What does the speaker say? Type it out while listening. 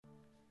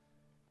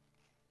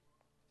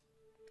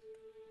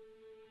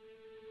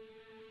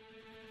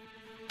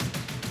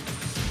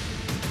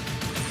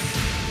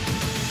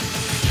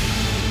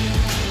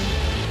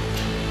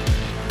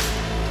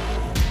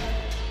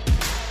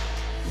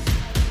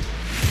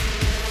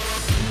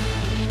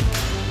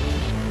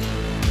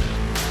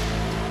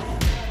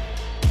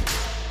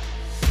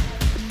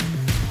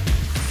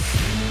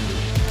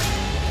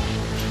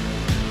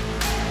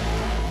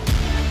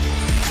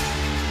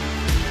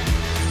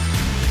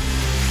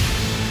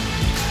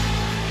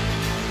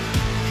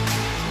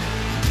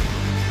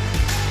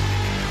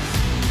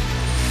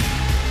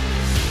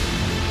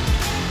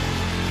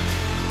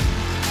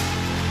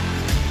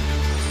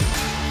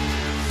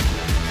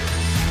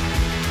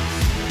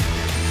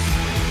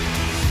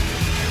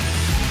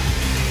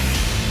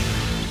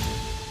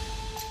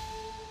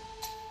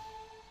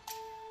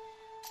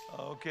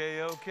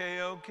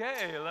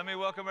Okay. Let me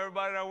welcome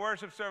everybody to our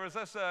worship service.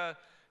 Let's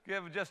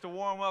give just a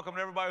warm welcome to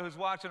everybody who's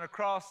watching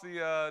across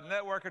the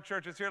network of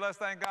churches here. Let's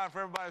thank God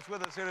for everybody that's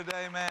with us here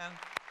today, man.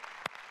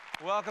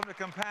 Welcome to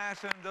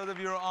Compassion. Those of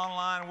you who are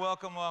online,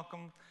 welcome.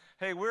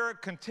 Hey, we're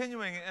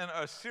continuing in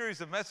a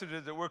series of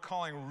messages that we're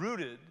calling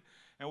Rooted,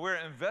 and we're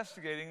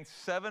investigating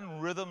 7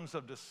 rhythms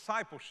of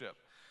discipleship.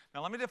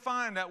 Now, let me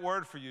define that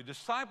word for you.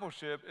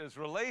 Discipleship is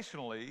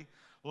relationally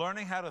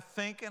learning how to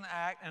think and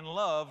act and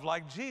love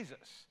like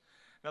Jesus.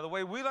 Now, the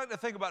way we like to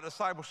think about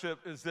discipleship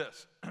is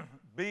this: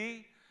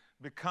 be,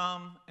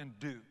 become, and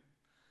do.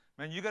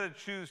 Man, you got to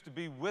choose to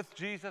be with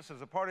Jesus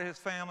as a part of his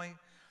family,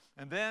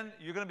 and then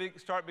you're going to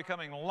start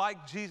becoming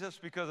like Jesus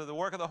because of the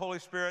work of the Holy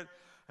Spirit.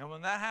 And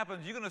when that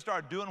happens, you're going to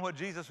start doing what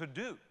Jesus would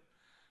do.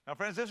 Now,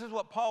 friends, this is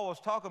what Paul was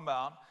talking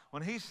about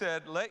when he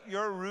said, let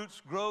your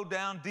roots grow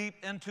down deep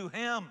into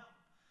him,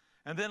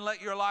 and then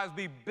let your lives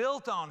be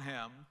built on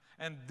him,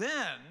 and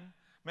then,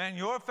 man,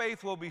 your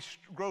faith will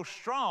grow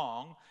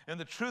strong in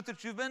the truth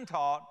that you've been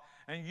taught,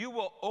 and you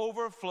will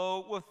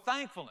overflow with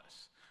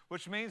thankfulness,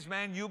 which means,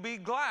 man, you'll be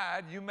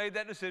glad you made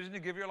that decision to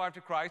give your life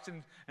to Christ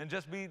and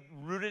just be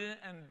rooted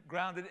and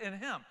grounded in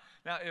him.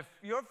 Now, if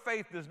your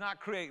faith does not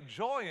create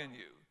joy in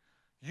you,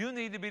 you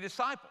need to be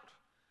discipled,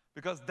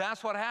 because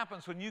that's what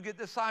happens when you get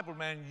discipled,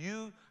 man.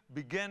 You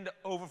begin to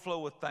overflow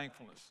with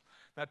thankfulness.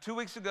 Now, 2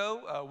 weeks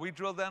ago, we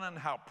drilled down on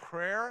how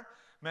prayer,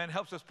 man,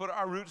 helps us put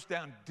our roots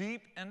down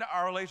deep into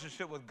our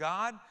relationship with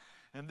God.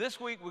 And this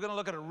week, we're going to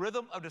look at a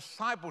rhythm of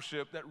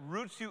discipleship that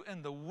roots you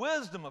in the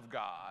wisdom of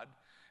God,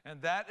 and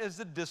that is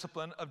the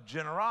discipline of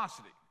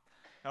generosity.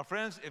 Now,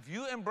 friends, if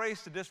you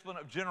embrace the discipline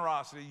of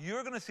generosity,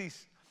 you're going to see,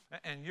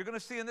 and you're going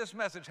to see in this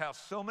message how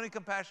so many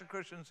compassionate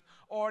Christians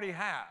already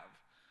have.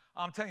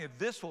 I'm telling you,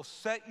 this will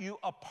set you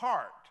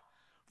apart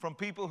from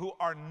people who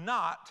are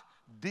not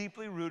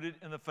deeply rooted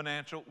in the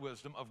financial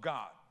wisdom of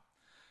God.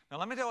 Now,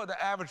 let me tell you what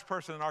the average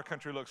person in our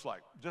country looks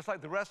like. Just like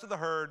the rest of the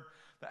herd,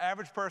 the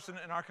average person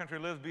in our country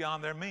lives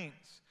beyond their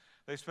means.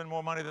 They spend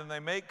more money than they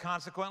make.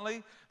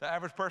 Consequently, the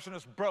average person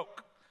is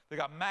broke. They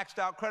got maxed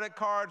out credit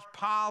cards,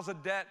 piles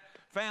of debt,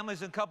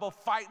 families and couples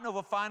fighting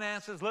over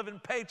finances, living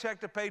paycheck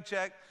to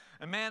paycheck.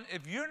 And man,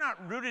 if you're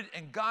not rooted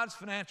in God's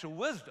financial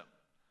wisdom,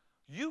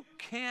 you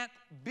can't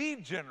be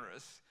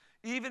generous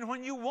even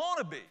when you want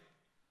to be.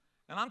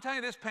 And I'm telling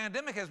you, this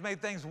pandemic has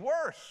made things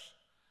worse,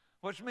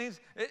 which means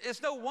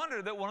it's no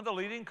wonder that one of the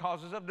leading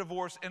causes of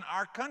divorce in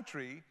our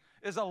country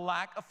is a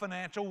lack of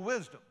financial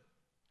wisdom.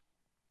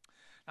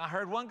 Now, I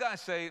heard one guy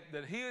say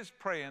that he was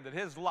praying that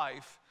his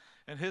life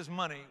and his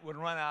money would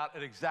run out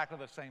at exactly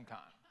the same time,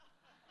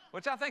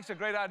 which I think is a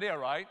great idea,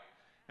 right?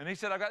 And he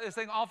said, I got this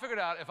thing all figured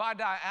out. If I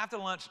die after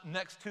lunch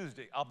next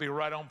Tuesday, I'll be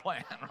right on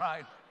plan,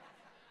 right?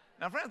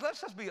 Now, friends,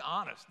 let's just be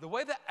honest. The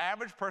way the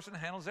average person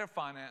handles their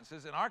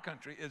finances in our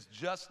country is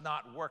just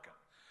not working.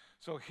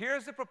 So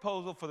here's the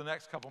proposal for the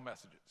next couple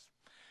messages.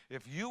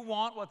 If you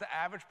want what the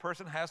average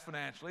person has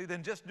financially,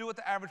 then just do what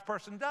the average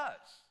person does.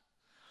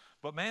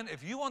 But man,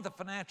 if you want the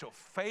financial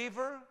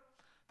favor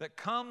that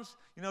comes,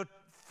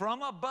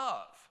 from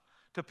above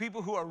to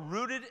people who are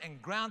rooted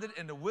and grounded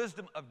in the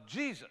wisdom of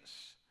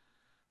Jesus,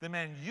 then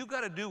man, you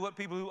got to do what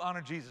people who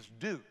honor Jesus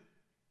do.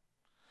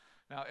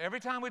 Now, every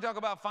time we talk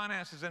about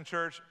finances in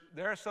church,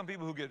 there are some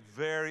people who get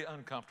very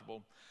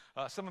uncomfortable.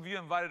 Some of you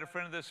invited a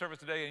friend to this service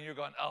today, and you're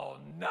going, oh,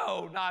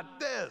 no, not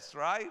this,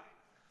 right?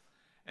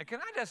 And can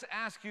I just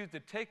ask you to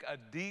take a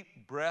deep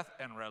breath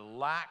and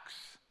relax?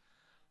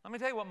 Let me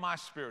tell you what my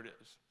spirit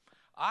is.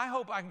 I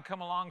hope I can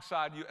come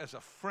alongside you as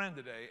a friend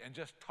today and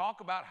just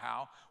talk about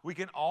how we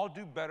can all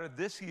do better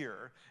this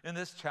year in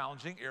this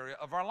challenging area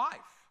of our life.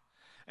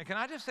 And can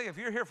I just say, if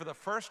you're here for the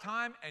first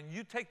time and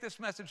you take this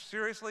message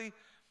seriously,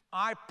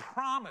 I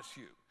promise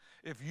you,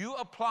 if you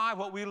apply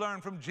what we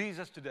learned from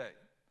Jesus today,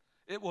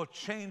 it will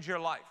change your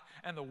life.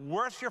 And the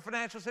worse your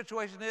financial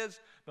situation is,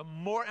 the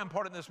more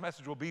important this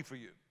message will be for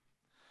you.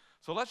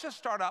 So let's just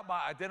start out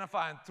by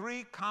identifying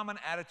 3 common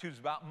attitudes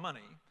about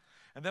money.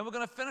 And then we're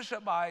going to finish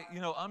up by,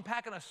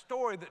 unpacking a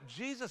story that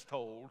Jesus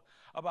told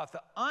about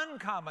the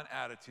uncommon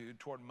attitude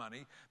toward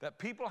money that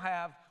people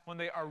have when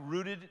they are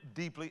rooted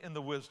deeply in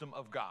the wisdom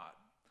of God.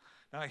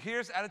 Now,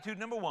 here's attitude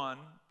number 1,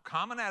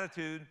 common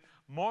attitude: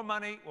 more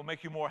money will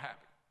make you more happy.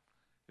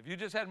 If you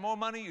just had more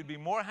money, you'd be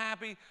more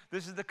happy.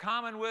 This is the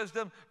common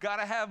wisdom. Got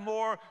to have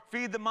more,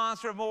 feed the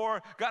monster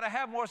more, got to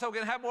have more so we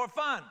can have more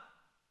fun.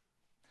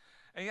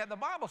 And yet the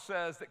Bible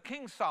says that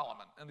King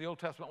Solomon in the Old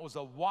Testament was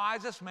the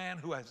wisest man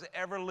who has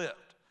ever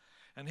lived.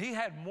 And he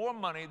had more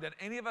money than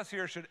any of us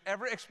here should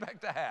ever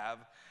expect to have.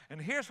 And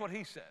here's what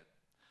he said: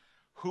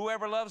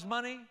 whoever loves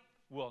money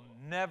will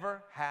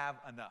never have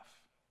enough.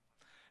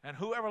 And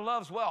whoever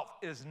loves wealth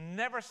is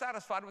never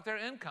satisfied with their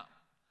income.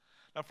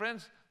 Now,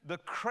 friends, the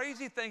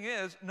crazy thing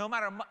is, no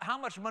matter how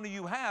much money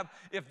you have,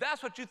 if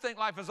that's what you think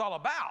life is all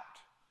about,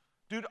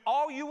 dude,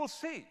 all you will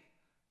see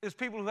is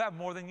people who have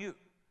more than you.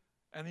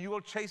 And you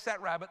will chase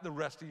that rabbit the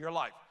rest of your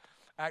life.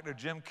 Actor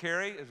Jim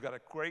Carrey has got a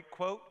great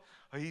quote.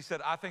 He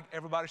said, I think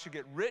everybody should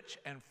get rich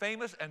and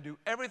famous and do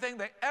everything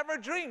they ever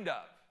dreamed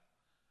of.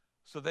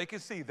 so they can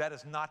see that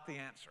is not the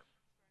answer.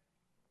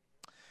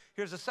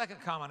 Here's a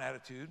second common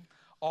attitude.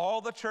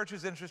 All the church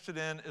is interested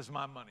in is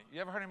my money.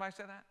 You ever heard anybody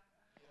say that?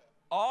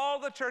 All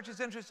the church is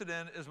interested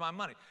in is my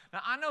money.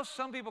 Now, I know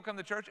some people come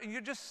to church and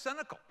you're just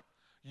cynical.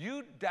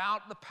 You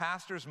doubt the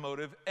pastor's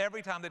motive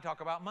every time they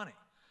talk about money.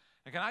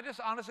 And can I just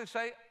honestly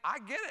say, I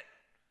get it.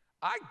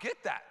 I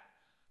get that.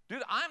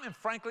 Dude, I'm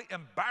frankly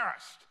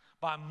embarrassed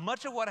by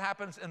much of what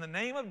happens in the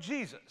name of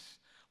Jesus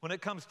when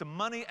it comes to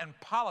money and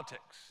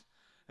politics.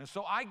 And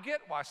so I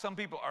get why some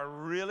people are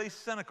really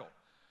cynical.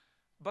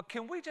 But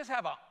can we just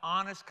have an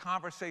honest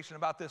conversation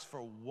about this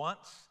for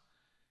once?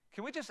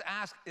 Can we just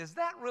ask, is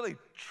that really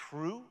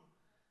true?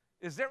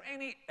 Is there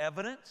any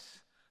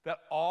evidence that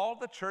all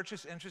the church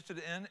is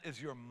interested in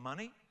is your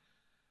money?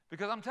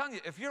 Because I'm telling you,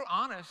 if you're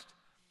honest,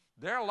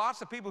 there are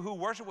lots of people who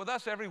worship with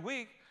us every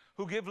week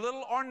who give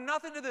little or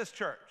nothing to this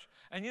church.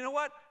 And you know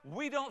what?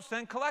 We don't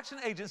send collection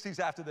agencies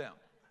after them.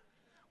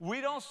 We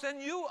don't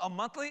send you a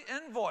monthly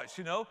invoice,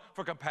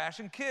 for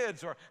Compassion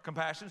Kids or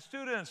Compassion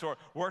Students or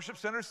Worship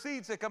Center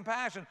seats at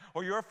Compassion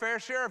or your fair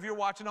share if you're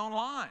watching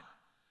online.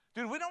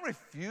 Dude, we don't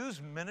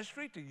refuse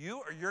ministry to you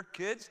or your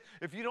kids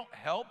if you don't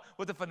help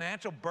with the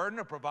financial burden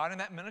of providing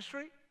that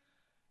ministry.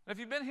 And if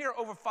you've been here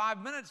over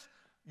 5 minutes,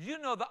 you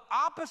know the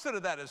opposite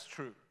of that is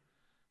true.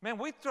 Man,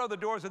 we throw the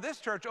doors of this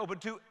church open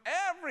to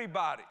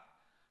everybody.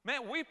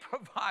 Man, we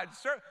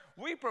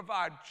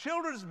provide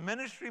children's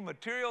ministry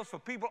materials for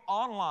people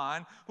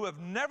online who have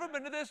never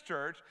been to this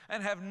church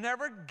and have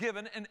never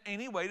given in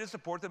any way to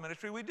support the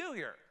ministry we do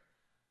here.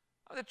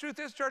 The truth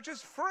is, church is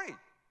free.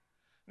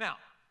 Now,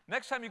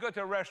 next time you go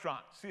to a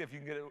restaurant, see if you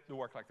can get it to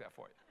work like that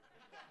for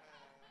you.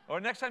 Or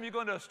next time you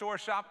go into a store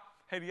shop,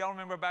 hey, do y'all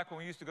remember back when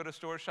we used to go to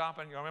store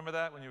shopping? Y'all remember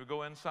that? When you would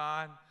go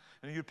inside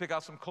and you'd pick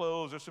out some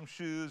clothes or some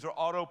shoes or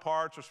auto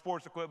parts or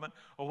sports equipment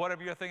or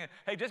whatever you're thinking.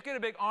 Hey, just get a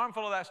big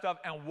armful of that stuff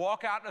and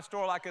walk out in a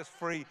store like it's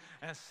free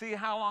and see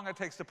how long it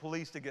takes the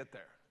police to get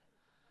there.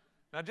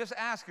 Now just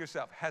ask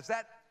yourself, has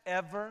that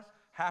ever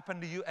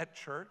happened to you at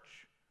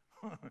church?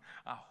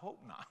 I hope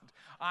not.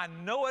 I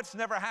know it's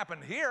never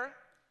happened here.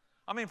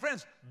 I mean,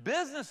 friends,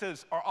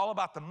 businesses are all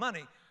about the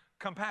money.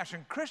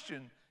 Compassion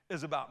Christian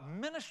is about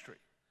ministry.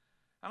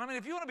 And I mean,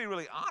 if you want to be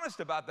really honest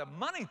about the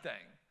money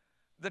thing,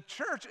 the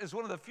church is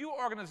one of the few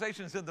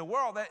organizations in the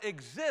world that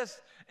exists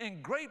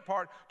in great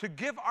part to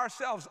give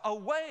ourselves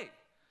away.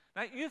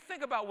 Now, you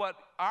think about what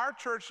our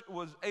church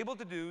was able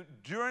to do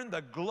during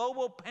the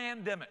global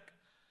pandemic.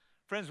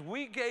 Friends,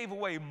 we gave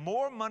away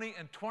more money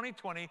in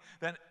 2020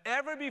 than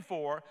ever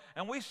before,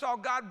 and we saw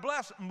God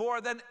bless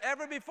more than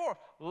ever before.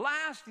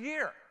 Last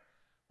year,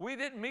 we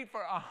didn't meet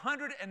for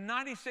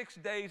 196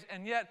 days,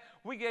 and yet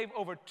we gave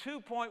over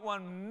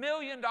 $2.1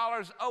 million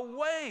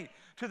away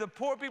to the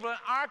poor people in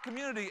our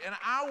community, and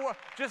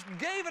just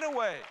gave it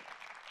away.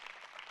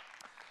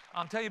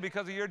 I'll tell you,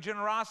 because of your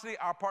generosity,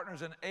 our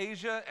partners in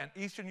Asia and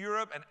Eastern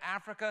Europe and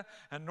Africa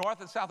and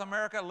North and South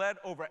America led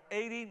over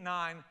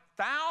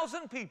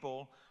 89,000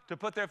 people to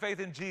put their faith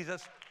in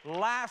Jesus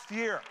last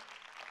year.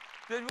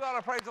 Then we ought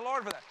to praise the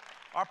Lord for that.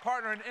 Our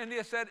partner in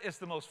India said it's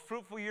the most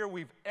fruitful year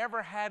we've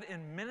ever had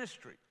in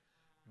ministry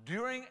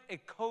during a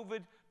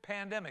COVID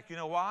pandemic. You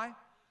know why?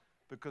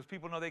 Because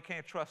people know they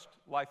can't trust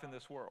life in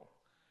this world.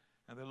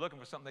 And they're looking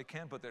for something they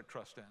can put their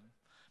trust in.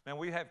 Man,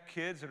 we have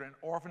kids that are in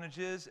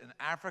orphanages in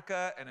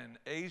Africa and in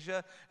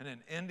Asia and in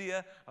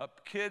India,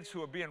 kids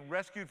who are being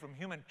rescued from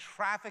human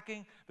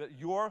trafficking, that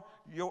your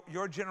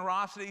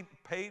generosity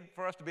paid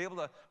for us to be able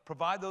to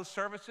provide those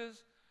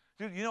services.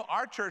 Dude,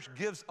 our church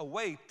gives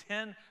away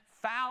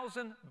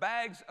 10,000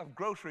 bags of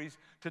groceries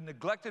to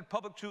neglected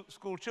public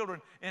school children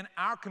in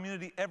our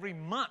community every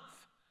month.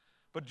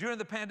 But during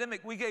the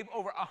pandemic, we gave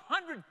over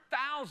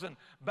 100,000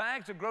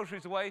 bags of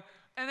groceries away,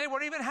 and they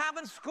weren't even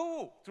having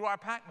school through our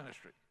PAC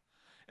ministry.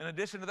 In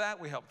addition to that,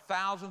 we help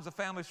thousands of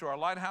families through our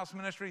Lighthouse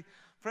ministry.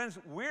 Friends,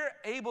 we're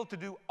able to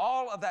do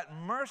all of that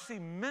mercy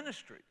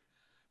ministry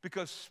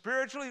because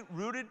spiritually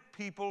rooted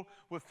people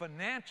with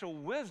financial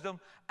wisdom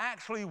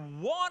actually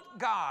want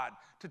God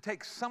to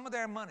take some of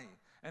their money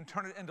and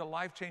turn it into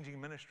life-changing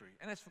ministry.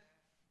 And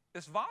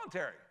it's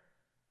voluntary.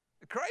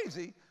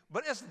 Crazy,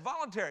 but it's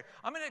voluntary.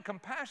 I mean, at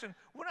Compassion,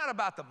 we're not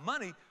about the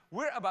money.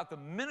 We're about the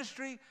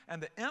ministry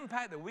and the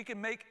impact that we can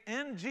make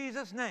in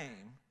Jesus'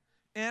 name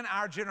in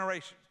our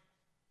generation.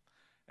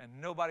 And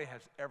nobody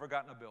has ever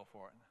gotten a bill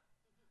for it.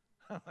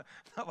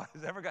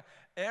 Nobody's ever got.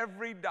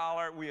 Every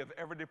dollar we have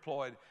ever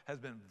deployed has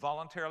been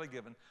voluntarily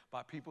given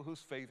by people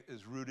whose faith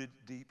is rooted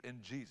deep in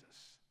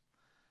Jesus.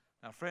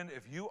 Now, friend,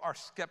 if you are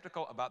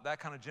skeptical about that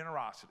kind of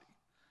generosity,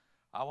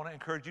 I want to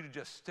encourage you to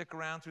just stick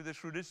around through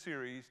this Rooted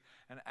series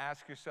and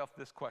ask yourself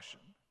this question.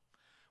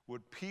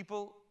 Would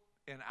people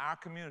in our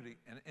community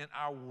and in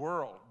our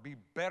world be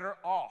better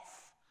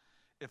off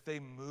if they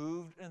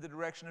moved in the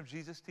direction of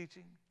Jesus'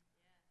 teaching?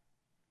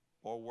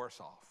 Or worse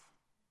off?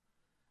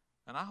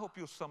 And I hope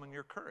you'll summon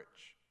your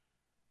courage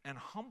and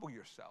humble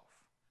yourself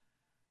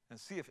and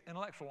see if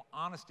intellectual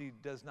honesty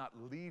does not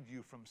lead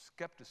you from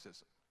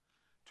skepticism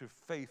to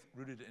faith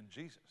rooted in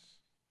Jesus.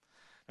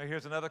 Now,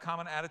 here's another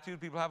common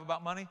attitude people have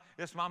about money.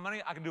 It's my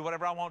money. I can do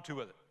whatever I want to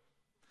with it.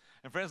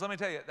 And friends, let me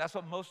tell you, that's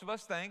what most of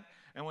us think.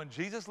 And when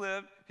Jesus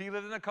lived, he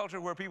lived in a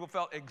culture where people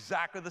felt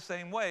exactly the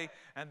same way.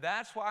 And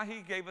that's why he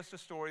gave us the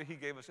story he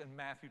gave us in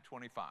Matthew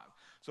 25.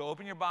 So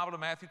open your Bible to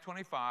Matthew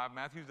 25.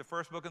 Matthew's the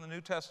first book in the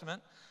New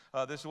Testament.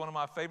 This is one of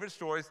my favorite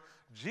stories.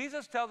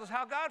 Jesus tells us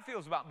how God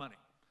feels about money.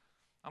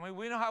 I mean,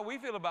 we know how we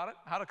feel about it,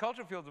 how the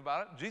culture feels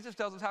about it. Jesus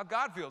tells us how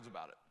God feels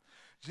about it.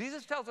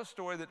 Jesus tells a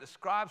story that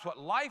describes what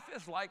life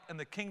is like in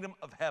the kingdom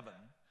of heaven,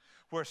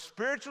 where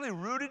spiritually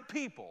rooted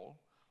people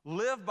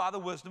live by the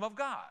wisdom of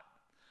God.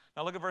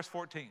 Now look at verse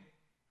 14.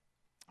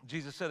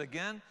 Jesus said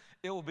again,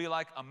 it will be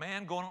like a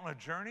man going on a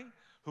journey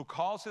who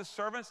calls his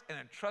servants and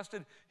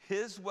entrusted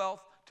his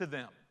wealth to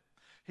them.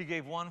 He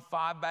gave one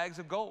 5 bags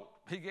of gold.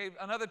 He gave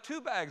another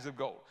 2 bags of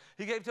gold.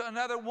 He gave to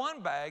another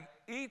 1 bag,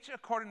 each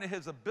according to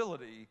his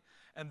ability,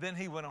 and then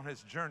he went on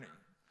his journey.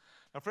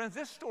 Now friends,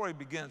 this story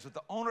begins with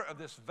the owner of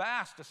this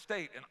vast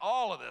estate and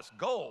all of this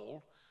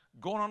gold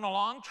going on a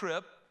long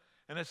trip,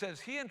 and it says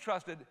he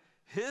entrusted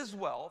his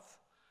wealth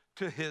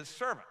to his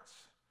servants.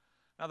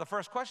 Now the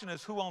first question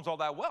is, who owns all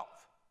that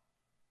wealth?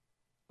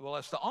 Well,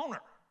 it's the owner,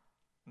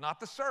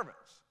 not the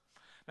servants.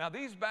 Now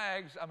these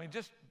bags, I mean,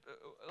 just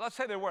let's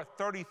say they're worth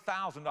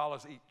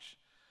 $30,000 each.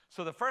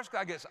 So the first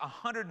guy gets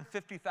 $150,000,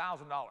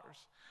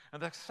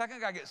 and the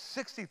second guy gets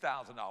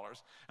 $60,000,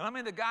 and I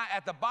mean the guy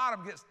at the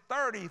bottom gets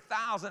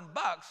 $30,000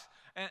 bucks,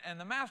 and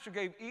the master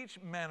gave each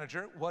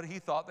manager what he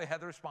thought they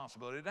had the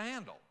responsibility to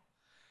handle.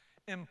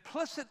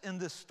 Implicit in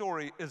this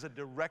story is a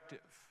directive.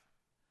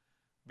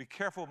 Be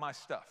careful of my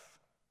stuff.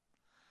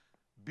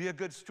 Be a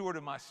good steward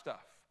of my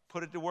stuff.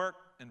 Put it to work,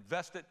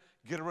 invest it,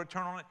 get a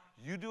return on it.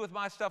 You do with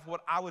my stuff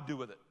what I would do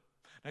with it.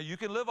 Now, you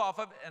can live off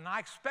of it, and I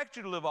expect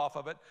you to live off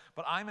of it,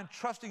 but I'm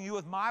entrusting you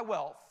with my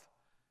wealth,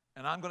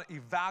 and I'm going to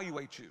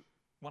evaluate you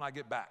when I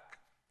get back.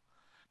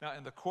 Now,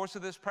 in the course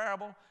of this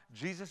parable,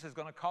 Jesus is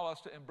going to call us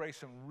to embrace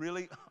some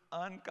really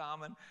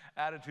uncommon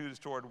attitudes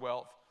toward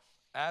wealth,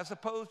 as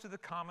opposed to the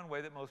common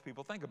way that most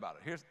people think about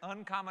it. Here's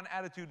uncommon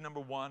attitude number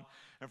 1.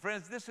 And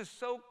friends, this is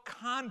so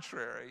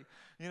contrary,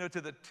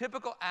 to the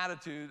typical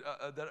attitude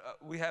that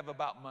we have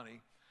about money.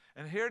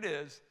 And here it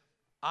is,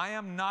 I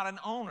am not an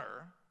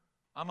owner,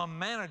 I'm a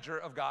manager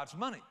of God's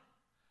money.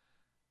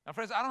 Now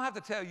friends, I don't have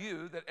to tell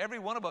you that every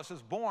one of us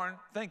is born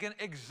thinking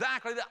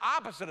exactly the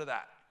opposite of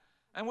that.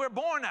 And we're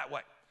born that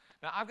way.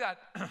 Now I've got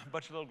a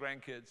bunch of little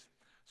grandkids,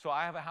 so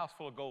I have a house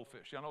full of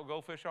goldfish. Y'all know what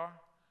goldfish are?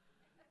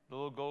 The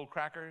little gold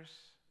crackers,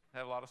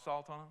 have a lot of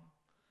salt on them.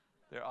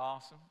 They're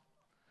awesome.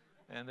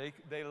 And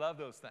they love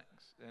those things.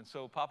 And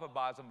so Papa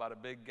buys them by the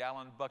big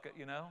gallon bucket,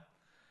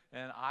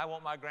 And I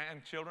want my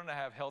grandchildren to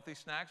have healthy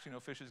snacks.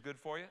 Fish is good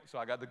for you. So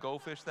I got the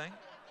goldfish thing.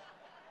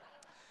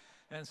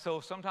 And so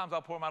sometimes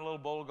I'll pour my little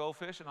bowl of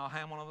goldfish and I'll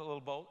hand one of the little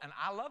bowl. And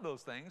I love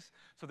those things.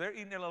 So they're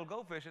eating their little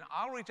goldfish and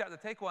I'll reach out to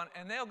take one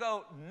and they'll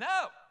go,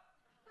 no.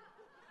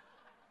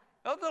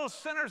 Those little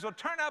sinners will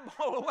turn that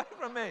bowl away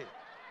from me.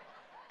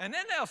 And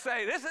then they'll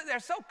say, they're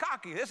so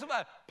cocky. This is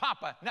what,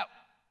 Papa, no.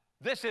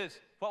 This is,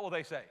 what will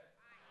they say?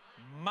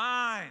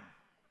 Mine.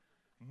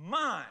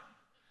 Mine.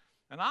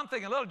 And I'm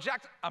thinking,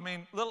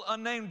 little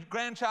unnamed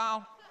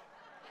grandchild,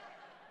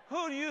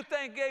 who do you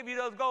think gave you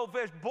those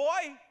goldfish,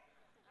 boy?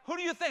 Who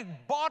do you think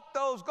bought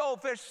those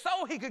goldfish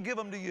so he could give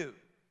them to you?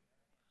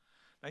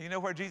 Now, you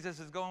know where Jesus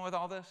is going with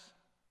all this?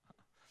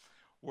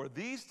 Were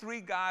these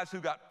 3 guys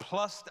who got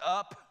plussed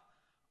up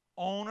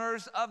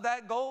owners of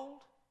that gold?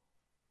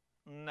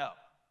 No.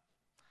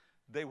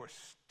 They were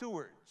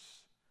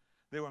stewards.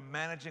 They were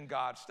managing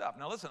God's stuff.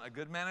 Now listen, a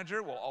good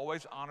manager will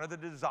always honor the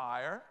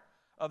desire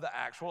of the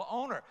actual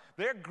owner.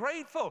 They're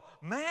grateful.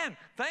 Man,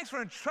 thanks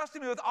for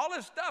entrusting me with all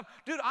this stuff.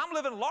 Dude, I'm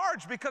living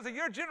large because of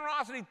your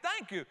generosity.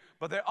 Thank you.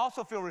 But they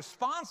also feel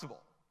responsible.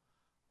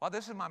 Well,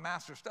 this is my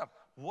master's stuff.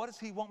 What does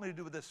he want me to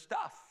do with this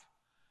stuff?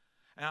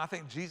 And I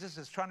think Jesus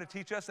is trying to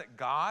teach us that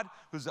God,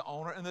 who's the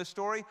owner in this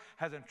story,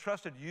 has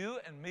entrusted you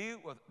and me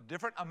with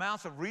different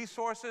amounts of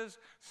resources,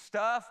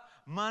 stuff,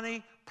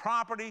 money,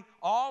 property,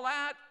 all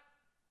that.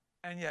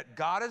 And yet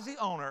God is the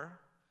owner,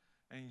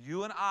 and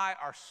you and I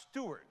are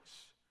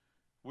stewards.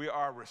 We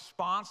are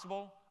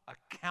responsible,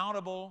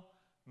 accountable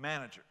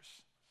managers.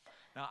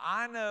 Now,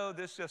 I know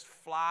this just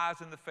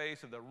flies in the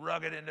face of the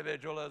rugged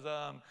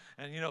individualism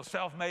and,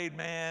 self-made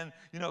man,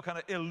 kind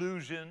of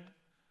illusion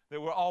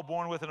that we're all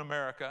born with in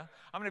America.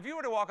 I mean, if you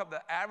were to walk up to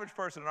the average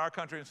person in our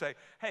country and say,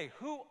 hey,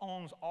 who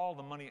owns all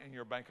the money in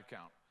your bank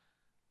account?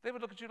 They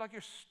would look at you like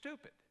you're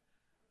stupid.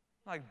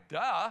 Like,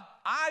 duh,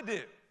 I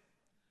do.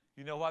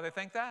 You know why they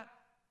think that?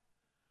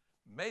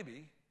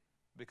 Maybe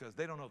because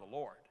they don't know the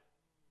Lord.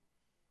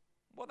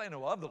 Well, they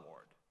know of the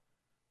Lord.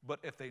 But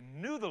if they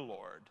knew the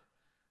Lord,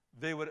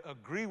 they would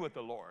agree with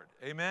the Lord.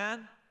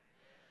 Amen?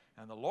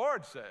 And the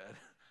Lord said,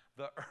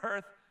 the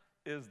earth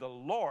is the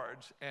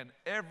Lord's and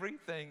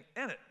everything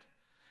in it.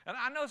 And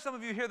I know some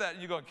of you hear that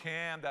and you go,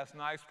 Cam, that's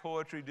nice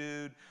poetry,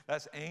 dude.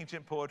 That's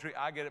ancient poetry.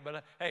 I get it.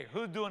 But hey,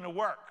 who's doing the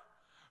work?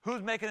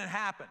 Who's making it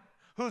happen?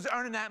 who's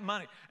earning that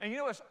money. And you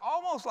know, it's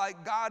almost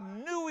like God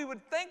knew we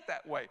would think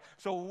that way.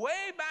 So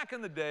way back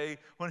in the day,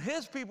 when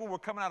his people were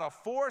coming out of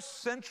 4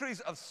 centuries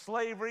of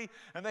slavery,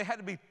 and they had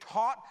to be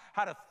taught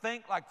how to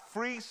think like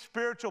free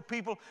spiritual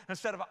people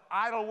instead of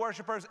idol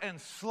worshipers and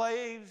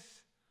slaves,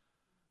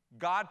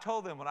 God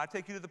told them, when I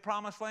take you to the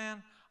promised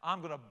land, I'm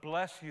going to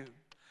bless you.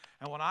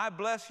 And when I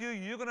bless you,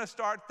 you're going to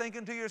start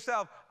thinking to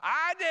yourself,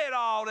 I did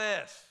all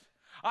this.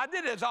 I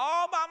did this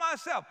all by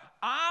myself.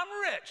 I'm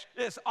rich.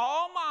 It's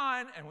all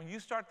mine. And when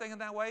you start thinking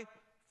that way,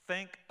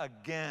 think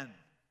again.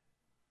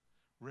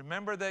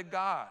 Remember that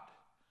God,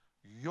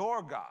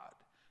 your God,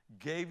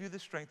 gave you the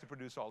strength to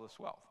produce all this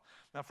wealth.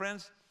 Now,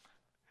 friends,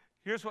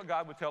 here's what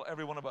God would tell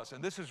every one of us.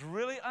 And this is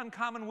really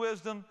uncommon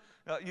wisdom.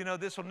 You know,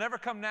 this will never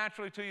come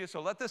naturally to you,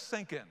 so let this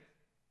sink in.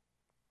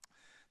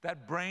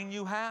 That brain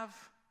you have,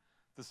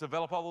 to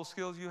develop all those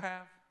skills you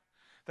have,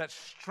 that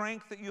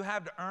strength that you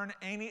have to earn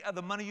any of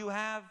the money you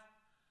have,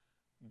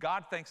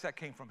 God thinks that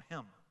came from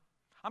him.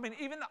 I mean,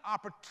 even the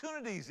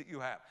opportunities that you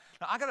have.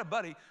 Now, I got a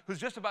buddy who's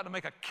just about to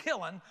make a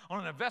killing on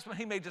an investment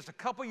he made just a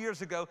couple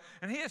years ago,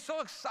 and he is so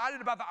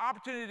excited about the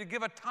opportunity to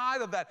give a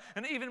tithe of that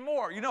and even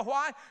more. You know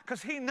why?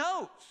 Because he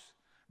knows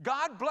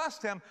God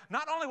blessed him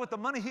not only with the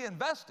money he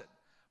invested,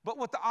 but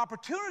with the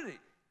opportunity.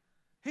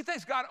 He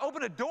thinks God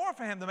opened a door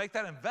for him to make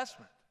that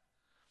investment.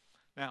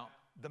 Now,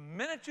 the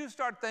minute you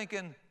start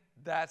thinking,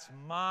 that's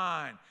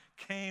mine,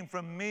 came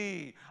from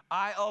me,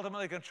 I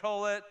ultimately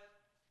control it,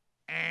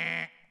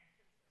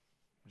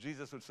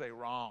 Jesus would say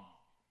wrong.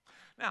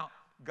 Now,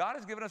 God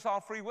has given us all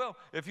free will.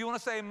 If you want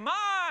to say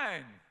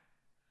mine,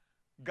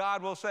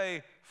 God will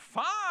say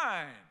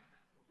fine.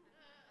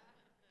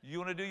 You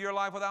want to do your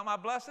life without my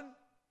blessing?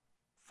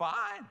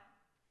 Fine.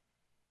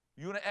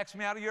 You want to X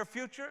me out of your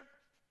future?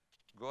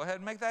 Go ahead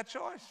and make that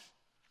choice.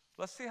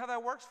 Let's see how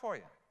that works for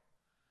you.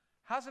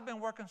 How's it been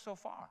working so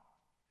far?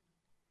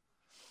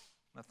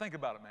 Now think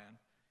about it, man.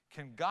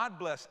 Can God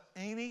bless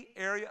any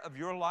area of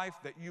your life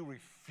that you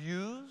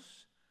refuse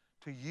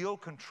to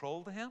yield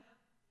control to him?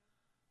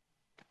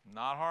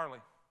 Not hardly.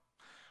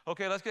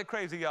 Okay, let's get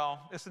crazy, y'all.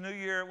 It's the new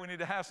year. We need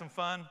to have some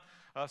fun.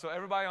 So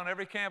everybody on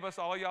every campus,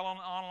 all of y'all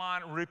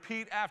online,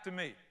 repeat after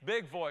me.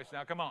 Big voice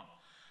now, come on.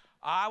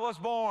 I was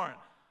born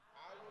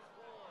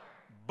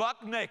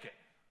buck naked.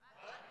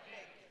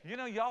 You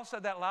know, y'all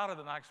said that louder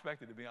than I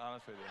expected, to be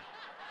honest with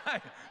you.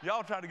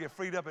 Y'all try to get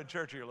freed up in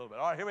church here a little bit.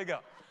 All right, here we go.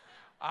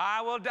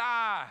 I will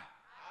die.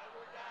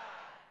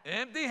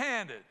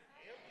 Empty-handed.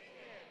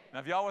 Now,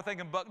 if y'all were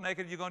thinking buck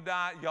naked, you're going to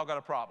die, y'all got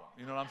a problem.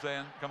 You know what I'm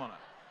saying? Come on now.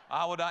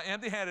 I will die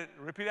empty-handed.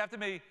 Repeat after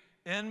me.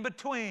 In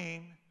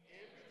between,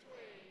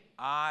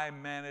 I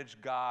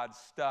manage God's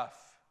stuff.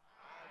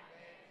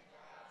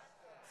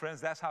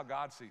 Friends, that's how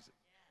God sees it.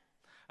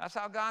 That's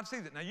how God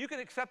sees it. Now, you can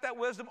accept that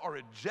wisdom or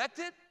reject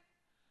it.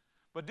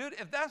 But, dude,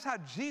 if that's how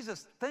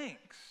Jesus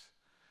thinks,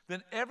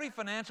 then every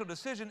financial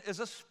decision is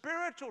a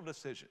spiritual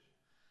decision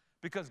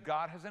because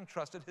God has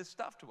entrusted his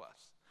stuff to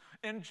us.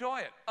 Enjoy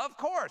it. Of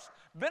course.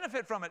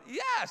 Benefit from it.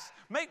 Yes.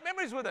 Make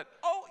memories with it.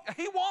 Oh,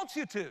 he wants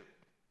you to.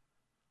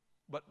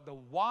 But the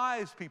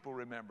wise people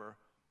remember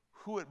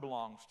who it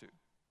belongs to,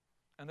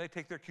 and they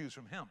take their cues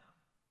from him.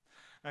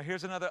 Now,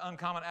 here's another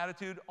uncommon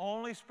attitude.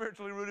 Only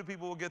spiritually rooted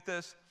people will get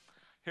this.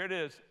 Here it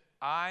is.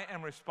 I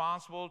am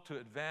responsible to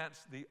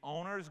advance the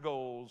owner's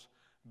goals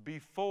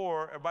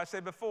before, everybody say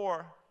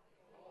before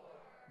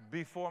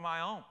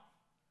my own.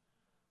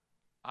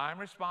 I'm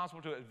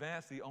responsible to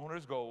advance the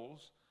owner's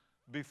goals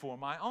before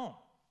my own.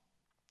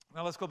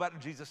 Now let's go back to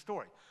Jesus'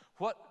 story.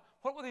 What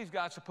were these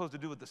guys supposed to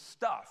do with the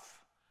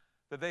stuff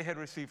that they had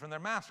received from their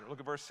master? Look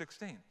at verse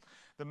 16.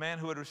 The man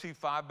who had received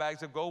 5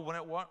 bags of gold went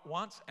at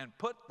once and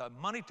put the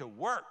money to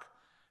work.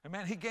 And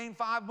man, he gained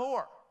 5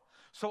 more.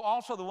 So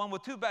also the one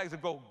with 2 bags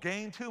of gold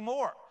gained 2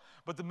 more.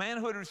 But the man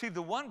who had received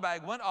the 1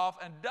 bag went off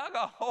and dug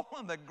a hole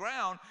in the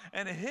ground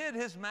and hid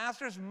his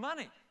master's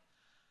money.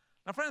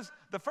 Now, friends,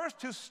 the first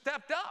 2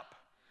 stepped up,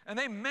 and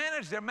they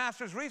managed their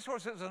master's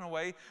resources in a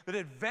way that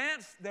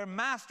advanced their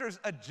master's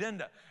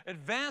agenda,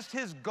 advanced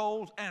his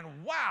goals, and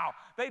wow,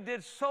 they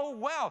did so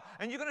well.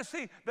 And you're going to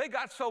see they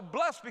got so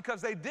blessed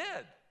because they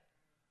did.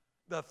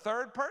 The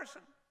third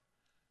person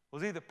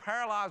was either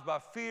paralyzed by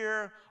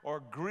fear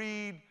or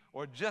greed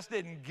or just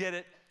didn't get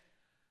it.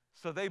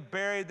 So they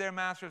buried their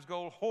master's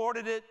gold,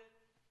 hoarded it,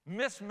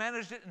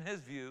 mismanaged it in his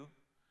view,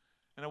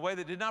 in a way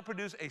that did not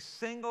produce a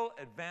single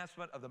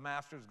advancement of the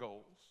master's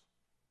goals.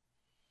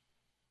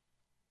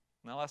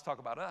 Now let's talk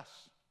about us.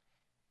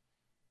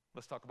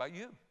 Let's talk about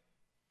you.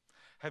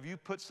 Have you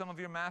put some of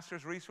your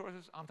master's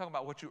resources? I'm talking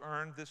about what you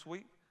earned this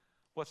week,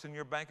 what's in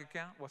your bank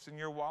account, what's in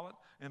your wallet,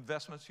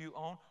 investments you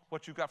own,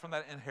 what you got from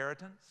that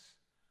inheritance.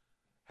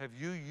 Have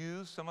you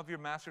used some of your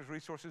master's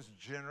resources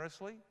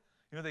generously?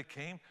 You know, they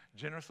came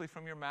generously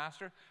from your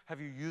master.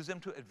 Have you used them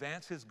to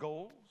advance his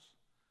goals?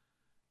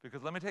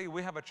 Because let me tell you,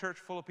 we have a church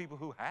full of people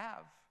who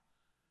have,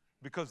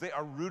 because they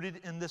are rooted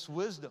in this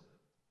wisdom.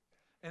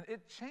 And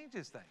it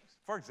changes things.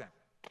 For example,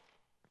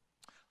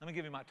 let me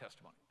give you my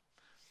testimony.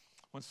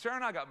 When Sarah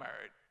and I got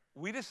married,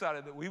 we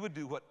decided that we would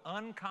do what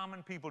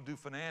uncommon people do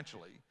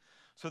financially,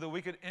 so that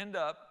we could end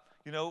up,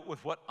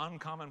 with what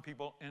uncommon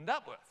people end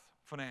up with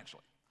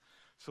financially.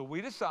 So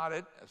we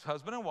decided as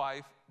husband and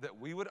wife that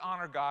we would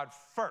honor God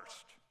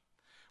first.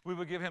 We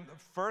would give him the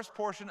first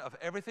portion of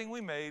everything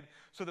we made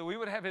so that we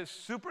would have his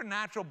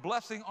supernatural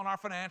blessing on our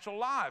financial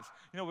lives.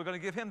 We're going to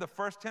give him the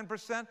first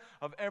 10%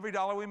 of every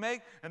dollar we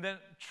make and then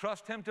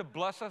trust him to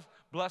bless the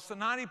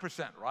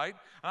 90%, right?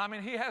 And I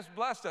mean, he has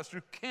blessed us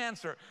through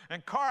cancer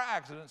and car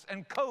accidents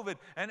and COVID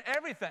and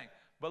everything.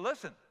 But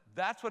listen,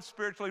 that's what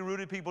spiritually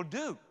rooted people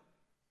do.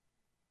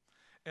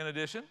 In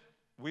addition,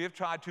 we have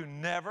tried to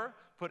never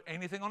put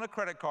anything on a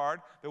credit card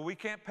that we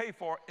can't pay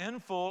for in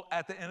full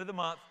at the end of the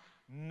month.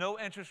 No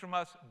interest from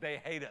us. They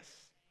hate us.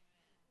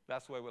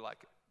 That's the way we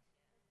like it.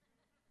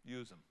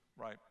 Use them,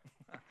 right?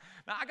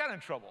 Now, I got in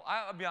trouble.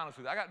 I'll be honest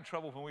with you. I got in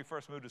trouble when we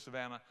first moved to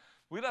Savannah.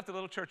 We left a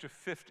little church of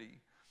 50,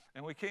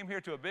 and we came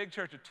here to a big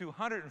church of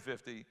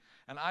 250,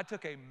 and I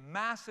took a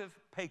massive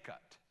pay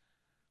cut.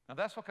 Now,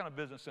 that's what kind of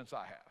business sense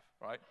I have,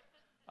 right?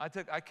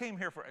 I came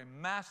here for a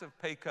massive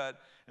pay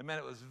cut, and man,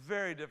 it was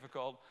very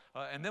difficult.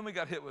 And then we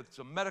got hit with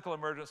some medical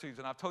emergencies,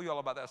 and I've told you all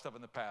about that stuff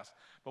in the past.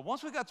 But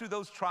once we got through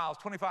those trials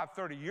 25,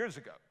 30 years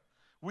ago,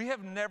 we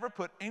have never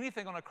put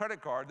anything on a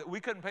credit card that we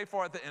couldn't pay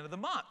for at the end of the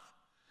month.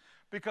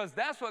 Because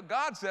that's what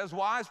God says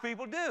wise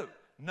people do.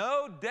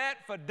 No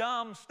debt for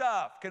dumb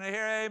stuff. Can I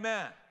hear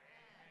amen?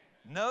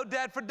 No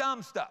debt for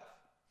dumb stuff.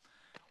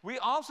 We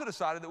also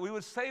decided that we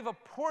would save a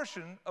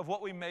portion of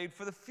what we made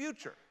for the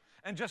future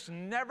and just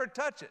never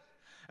touch it.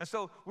 And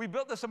so we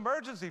built this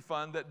emergency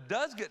fund that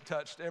does get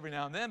touched every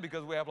now and then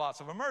because we have lots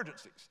of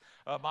emergencies.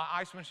 My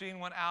ice machine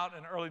went out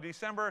in early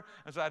December,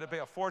 and so I had to pay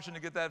a fortune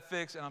to get that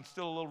fixed, and I'm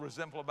still a little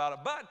resentful about it.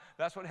 But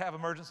that's what we have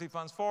emergency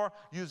funds for.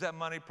 Use that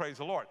money, praise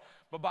the Lord.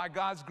 But by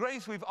God's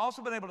grace, we've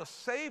also been able to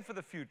save for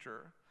the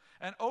future.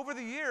 And over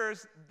the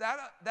years, that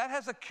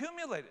has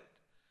accumulated.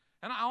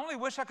 And I only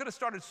wish I could have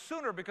started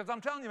sooner because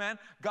I'm telling you, man,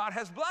 God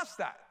has blessed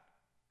that.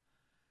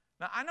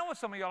 Now, I know what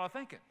some of y'all are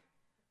thinking.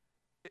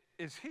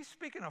 Is he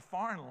speaking a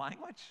foreign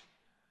language?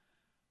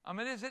 I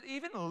mean, is it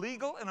even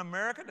legal in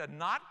America to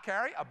not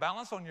carry a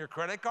balance on your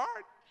credit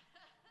card?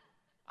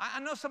 I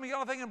know some of y'all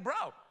are thinking,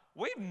 bro,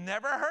 we've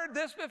never heard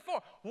this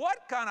before. What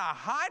kind of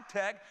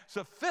high-tech,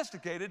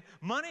 sophisticated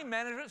money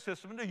management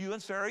system do you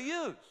and Sarah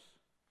use?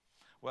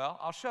 Well,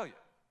 I'll show you.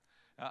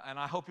 And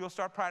I hope you'll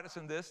start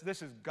practicing this.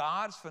 This is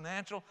God's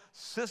financial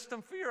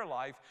system for your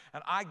life.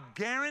 And I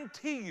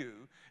guarantee you,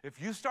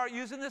 if you start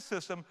using this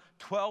system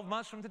 12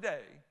 months from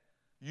today,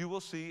 you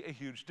will see a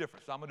huge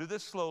difference. Now, I'm going to do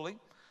this slowly.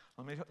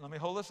 Let me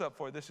hold this up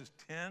for you. This is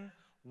 10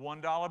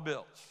 $1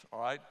 bills,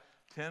 all right?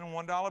 10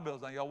 $1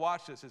 bills. Now, y'all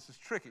watch this. This is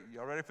tricky.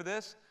 Y'all ready for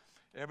this?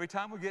 Every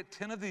time we get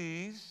 10 of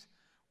these,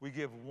 we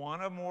give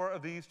one or more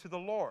of these to the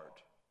Lord.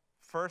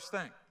 First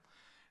thing.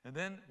 And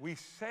then we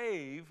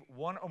save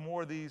one or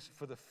more of these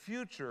for the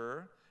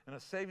future in a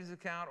savings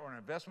account or an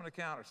investment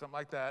account or something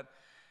like that.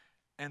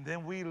 And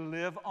then we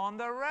live on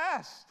the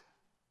rest.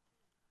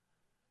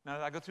 Now,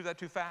 did I go through that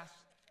too fast?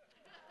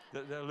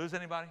 Did I lose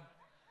anybody?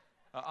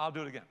 I'll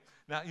do it again.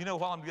 Now,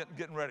 while I'm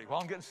getting ready, while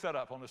I'm getting set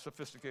up on this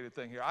sophisticated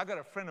thing here, I got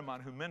a friend of mine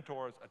who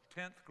mentors a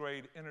 10th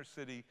grade inner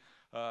city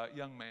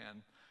young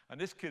man. And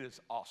this kid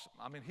is awesome.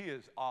 I mean, he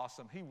is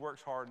awesome. He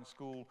works hard in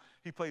school.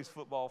 He plays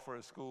football for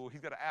his school.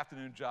 He's got an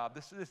afternoon job.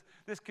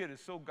 This kid is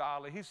so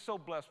godly. He's so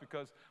blessed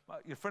because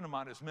a friend of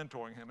mine is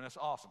mentoring him, and it's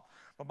awesome.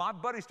 But my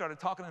buddy started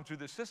talking him through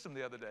this system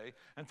the other day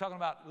and talking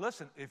about,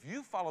 listen, if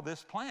you follow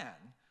this plan,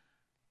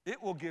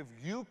 it will give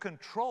you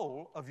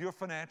control of your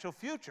financial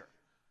future.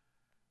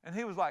 And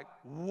he was like,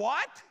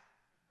 what?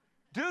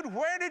 Dude,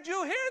 where did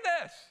you hear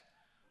this?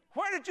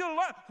 Where did you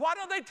learn? Why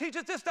don't they teach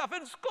us this stuff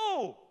in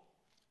school?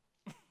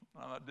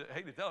 I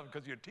hate to tell them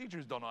because your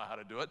teachers don't know how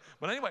to do it.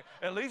 But anyway,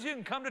 at least you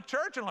can come to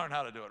church and learn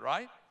how to do it,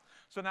 right?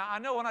 So now I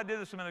know when I did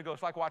this a minute ago,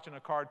 it's like watching a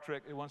card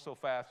trick. It went so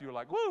fast, you were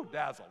like, woo,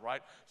 dazzle,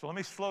 right? So let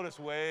me slow this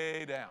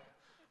way down.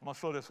 I'm going to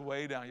slow this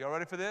way down. Y'all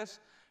ready for this?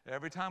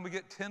 Every time we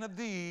get 10 of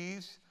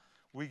these,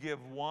 we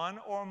give one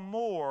or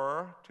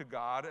more to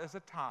God as a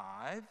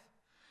tithe,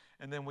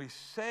 and then we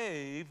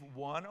save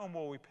one or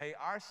more. We pay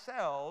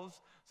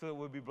ourselves so that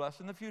we'll be blessed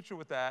in the future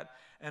with that,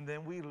 and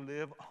then we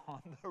live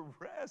on the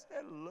rest.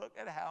 And look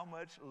at how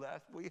much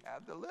less we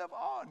have to live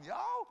on,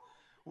 y'all.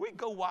 We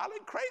go wild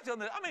and crazy on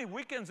this. I mean,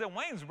 weekends in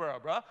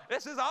Waynesboro, bro.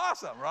 This is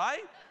awesome,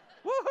 right?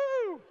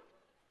 Woohoo!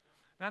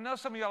 Now, I know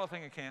some of y'all are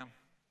thinking, Cam,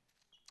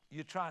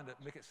 you're trying to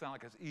make it sound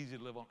like it's easy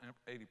to live on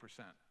 80%.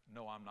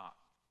 No, I'm not.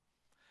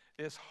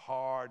 It's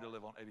hard to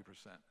live on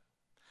 80%.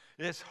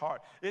 It's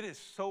hard. It is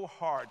so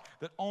hard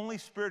that only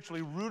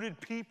spiritually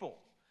rooted people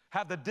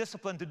have the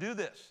discipline to do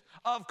this.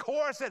 Of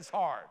course it's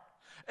hard.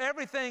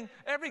 Every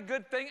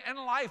good thing in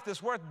life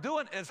that's worth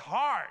doing is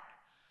hard.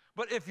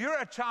 But if you're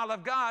a child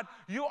of God,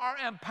 you are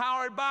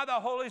empowered by the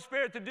Holy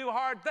Spirit to do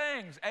hard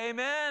things.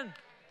 Amen?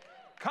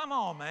 Come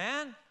on,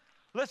 man.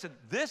 Listen,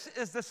 this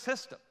is the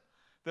system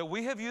that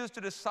we have used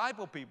to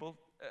disciple people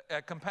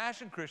at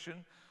Compassion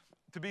Christian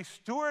to be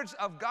stewards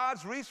of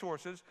God's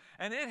resources,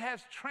 and it has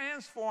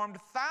transformed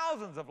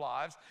thousands of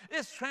lives.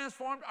 It's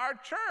transformed our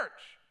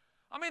church.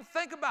 I mean,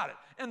 think about it.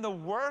 In the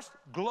worst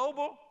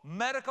global,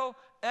 medical,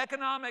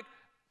 economic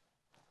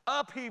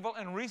upheaval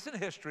in recent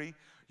history,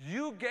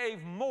 you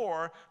gave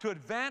more to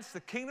advance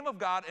the kingdom of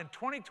God in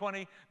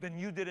 2020 than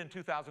you did in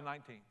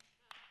 2019.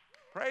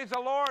 Praise the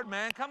Lord,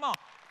 man. Come on.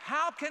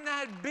 How can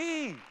that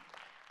be?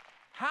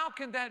 How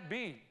can that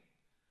be?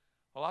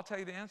 Well, I'll tell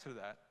you the answer to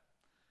that.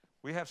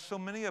 We have so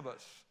many of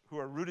us who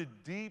are rooted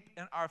deep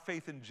in our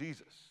faith in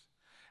Jesus.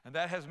 And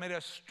that has made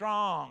us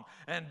strong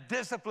and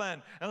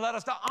disciplined and led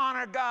us to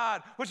honor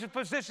God, which has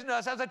positioned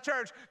us as a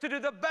church to do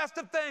the best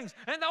of things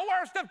in the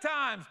worst of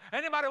times.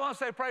 Anybody want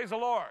to say praise the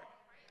Lord?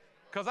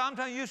 Because I'm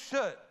telling you, you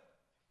should.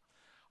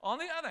 On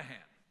the other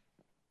hand,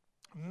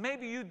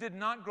 maybe you did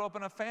not grow up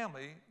in a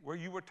family where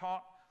you were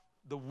taught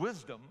the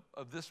wisdom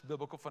of this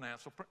biblical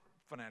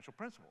financial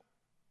principle.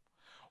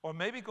 Or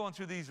maybe going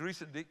through these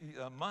recent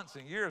months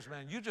and years,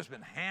 man, you've just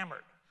been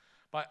hammered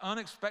by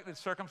unexpected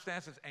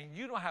circumstances, and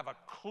you don't have a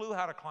clue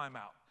how to climb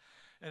out.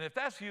 And if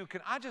that's you, can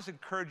I just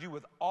encourage you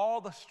with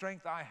all the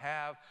strength I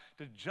have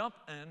to jump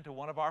into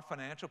one of our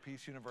Financial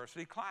Peace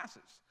University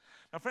classes.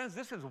 Now, friends,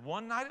 this is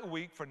one night a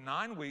week for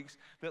 9 weeks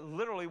that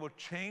literally will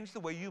change the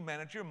way you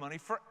manage your money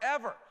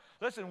forever.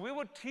 Listen, we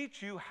will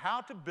teach you how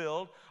to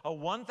build a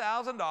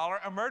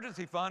 $1,000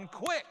 emergency fund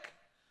quick.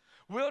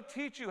 We'll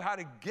teach you how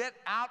to get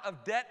out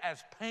of debt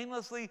as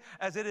painlessly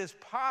as it is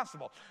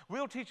possible.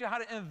 We'll teach you how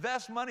to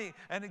invest money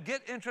and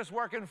get interest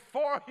working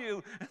for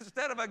you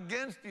instead of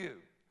against you.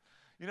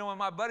 You know, when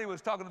my buddy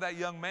was talking to that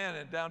young man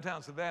in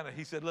downtown Savannah,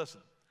 he said,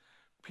 listen,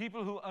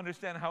 people who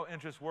understand how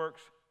interest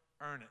works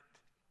earn it.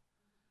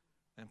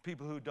 And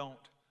people who don't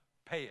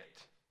pay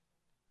it.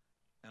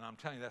 And I'm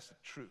telling you, that's the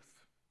truth.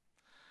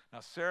 Now,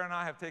 Sarah and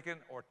I have taken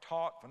or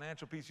taught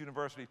Financial Peace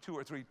University 2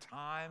 or 3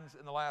 times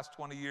in the last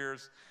 20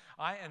 years.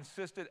 I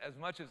insisted as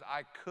much as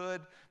I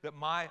could that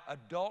my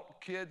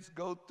adult kids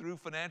go through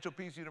Financial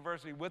Peace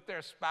University with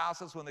their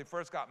spouses when they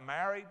first got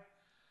married.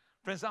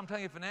 Friends, I'm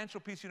telling you,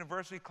 Financial Peace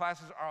University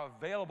classes are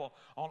available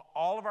on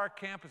all of our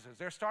campuses.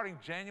 They're starting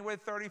January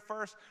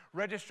 31st.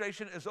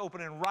 Registration is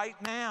opening right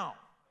now.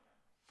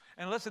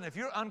 And listen, if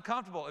you're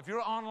uncomfortable, if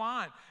you're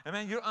online, and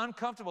man, you're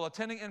uncomfortable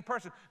attending in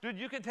person, dude,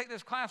 you can take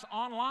this class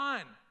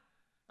online.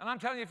 And I'm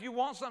telling you, if you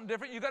want something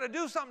different, you got to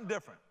do something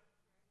different.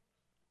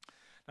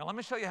 Now, let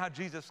me show you how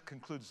Jesus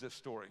concludes this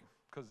story,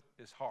 because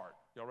it's hard.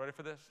 Y'all ready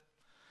for this?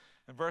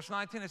 In verse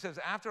 19, it says,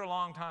 after a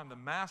long time, the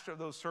master of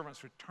those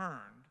servants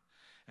returned,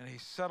 and he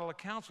settled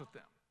accounts with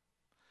them.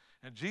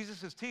 And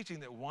Jesus is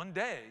teaching that one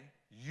day,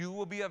 you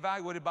will be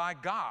evaluated by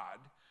God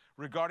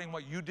regarding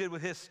what you did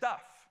with his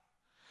stuff.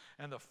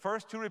 And the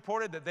first 2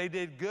 reported that they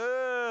did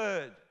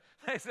good.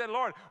 They said,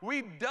 Lord,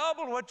 we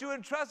doubled what you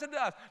entrusted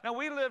to us. Now,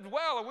 we lived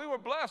well, and we were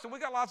blessed, and we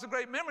got lots of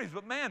great memories.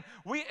 But, man,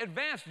 we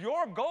advanced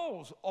your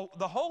goals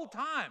the whole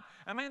time.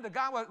 I mean, the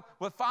guy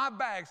with 5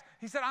 bags,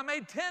 he said, I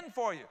made 10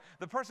 for you.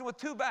 The person with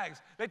 2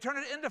 bags, they turned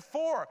it into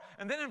 4.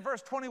 And then in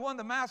verse 21,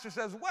 the master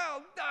says,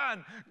 well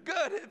done,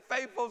 good and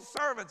faithful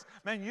servants.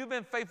 Man, you've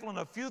been faithful in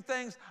a few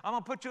things. I'm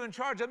going to put you in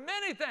charge of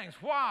many things.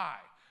 Why?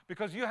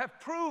 Because you have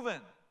proven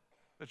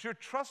that you're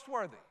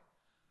trustworthy.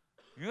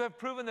 You have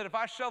proven that if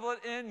I shovel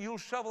it in, you'll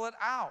shovel it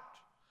out.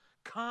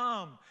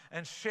 Come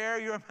and share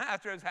your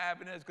master's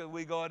happiness because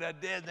we go to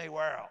Disney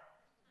World.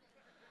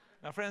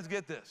 Now, friends,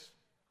 get this.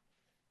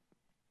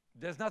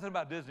 There's nothing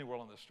about Disney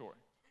World in this story.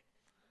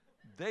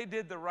 They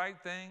did the right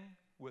thing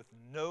with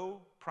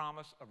no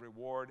promise of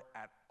reward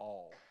at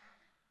all.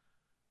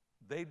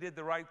 They did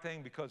the right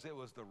thing because it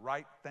was the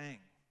right thing,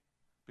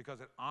 because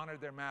it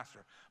honored their master.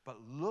 But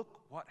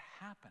look what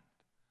happened.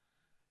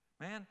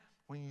 Man,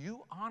 when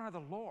you honor the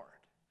Lord,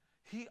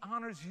 he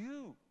honors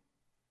you.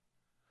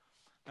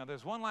 Now,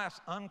 there's one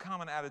last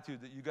uncommon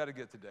attitude that you got to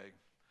get today.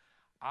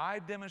 I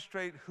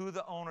demonstrate who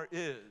the owner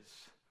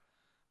is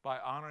by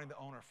honoring the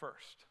owner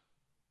first.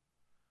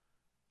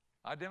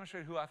 I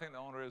demonstrate who I think the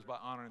owner is by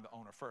honoring the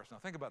owner first. Now,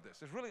 think about this.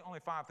 There's really only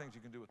 5 things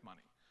you can do with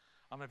money.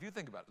 I mean, if you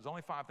think about it, there's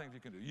only 5 things you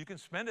can do. You can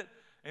spend it.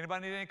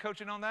 Anybody need any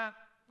coaching on that?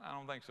 I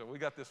don't think so. We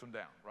got this one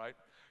down, right?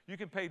 You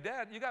can pay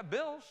debt. You got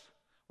bills.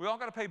 We all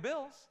got to pay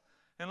bills.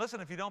 And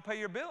listen, if you don't pay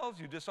your bills,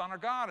 you dishonor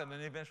God, and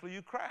then eventually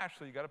you crash.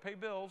 So you got to pay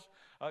bills.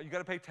 You got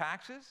to pay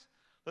taxes.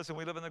 Listen,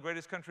 we live in the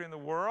greatest country in the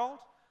world.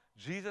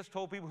 Jesus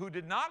told people who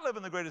did not live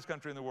in the greatest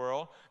country in the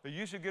world that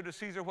you should give to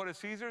Caesar what is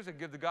Caesar's and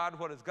give to God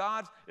what is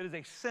God's. It is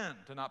a sin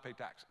to not pay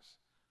taxes.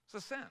 It's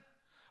a sin.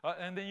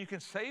 And then you can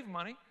save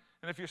money.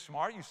 And if you're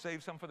smart, you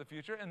save some for the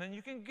future, and then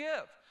you can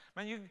give.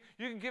 Man, you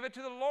can give it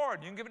to the Lord.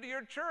 You can give it to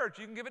your church.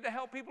 You can give it to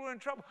help people who are in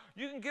trouble.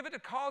 You can give it to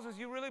causes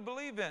you really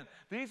believe in.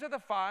 These are the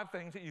 5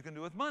 things that you can do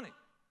with money.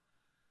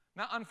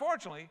 Now,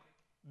 unfortunately,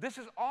 this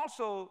is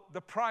also the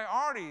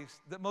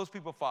priorities that most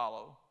people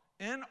follow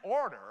in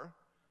order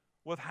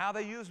with how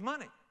they use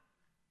money.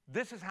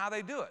 This is how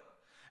they do it.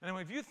 And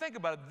if you think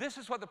about it, this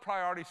is what the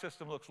priority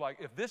system looks like.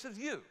 If this is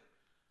you,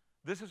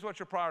 this is what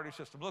your priority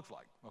system looks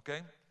like,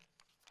 okay?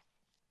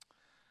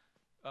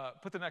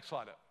 Put the next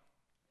slide up.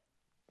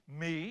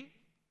 Me,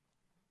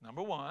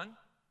 number 1.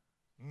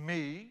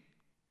 Me,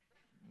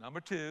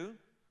 number 2.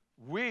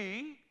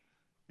 We,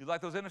 you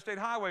like those interstate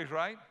highways,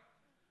 right?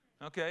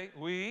 Okay,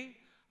 we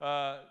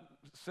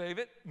save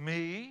it,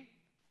 me,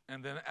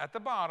 and then at the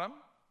bottom,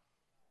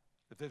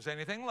 if there's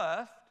anything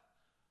left,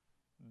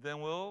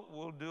 then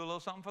we'll do a little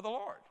something for the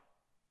Lord.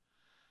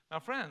 Now,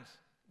 friends,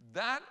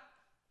 that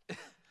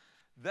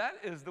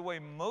is the way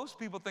most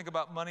people think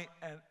about money,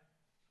 and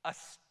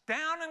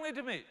astoundingly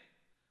to me,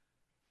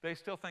 they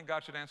still think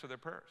God should answer their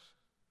prayers.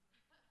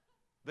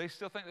 They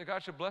still think that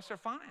God should bless their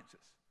finances.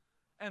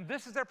 And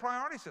this is their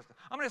priority system.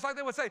 I mean, it's like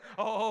they would say,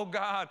 oh,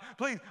 God,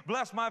 please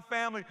bless my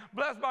family,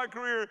 bless my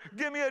career,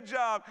 give me a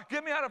job,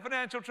 get me out of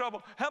financial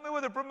trouble, help me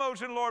with a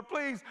promotion, Lord,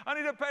 please, I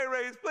need a pay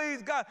raise,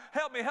 please, God,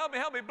 help me,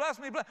 bless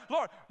me,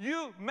 Lord,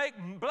 you make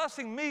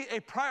blessing me a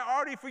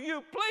priority for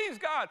you, please,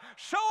 God,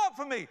 show up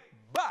for me.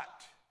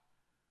 But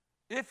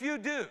if you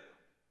do,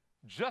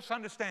 just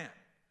understand,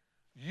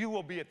 you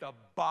will be at the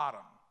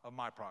bottom of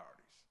my priorities.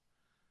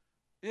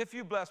 If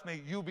you bless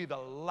me, you'll be the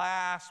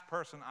last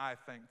person I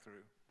think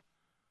through.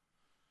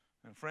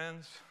 And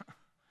friends,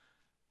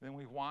 then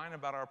we whine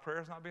about our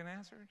prayers not being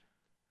answered.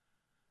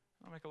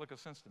 That'll make a lick of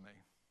sense to me.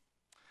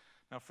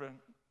 Now, friend,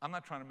 I'm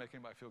not trying to make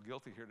anybody feel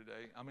guilty here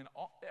today. I mean,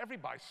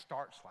 everybody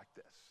starts like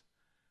this.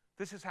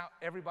 This is how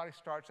everybody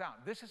starts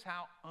out. This is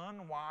how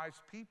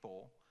unwise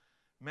people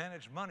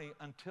manage money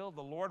until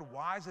the Lord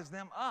wises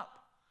them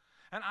up.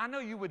 And I know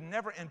you would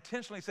never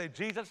intentionally say,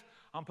 Jesus,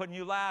 I'm putting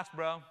you last,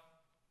 bro.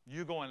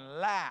 You going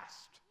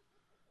last.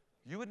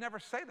 You would never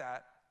say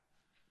that.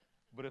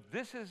 But if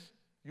this is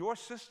your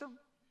system,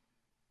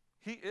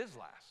 he is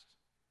last.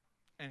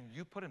 And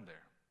you put him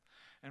there.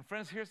 And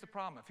friends, here's the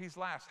problem. If he's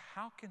last,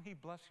 how can he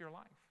bless your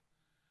life?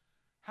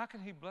 How can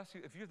he bless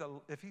you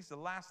if he's the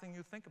last thing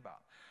you think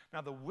about?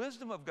 Now, the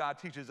wisdom of God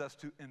teaches us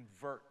to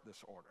invert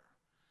this order.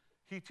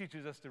 He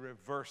teaches us to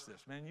reverse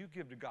this. Man, you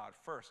give to God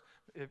first.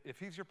 If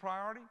he's your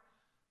priority,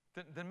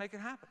 then make it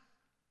happen.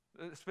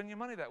 Spend your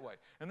money that way.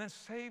 And then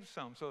save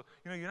some. So,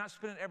 you're not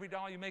spending every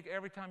dollar you make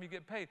every time you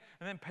get paid.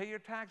 And then pay your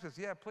taxes.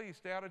 Yeah, please,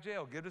 stay out of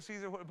jail. Give to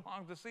Caesar what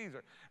belongs to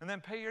Caesar. And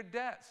then pay your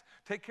debts.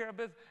 Take care of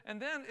business.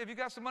 And then, if you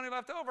got some money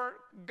left over,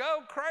 go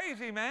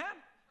crazy, man.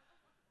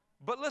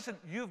 But listen,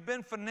 you've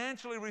been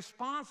financially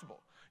responsible.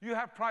 You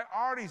have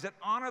priorities that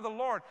honor the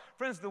Lord.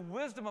 Friends, the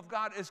wisdom of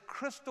God is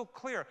crystal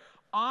clear.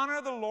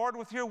 Honor the Lord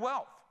with your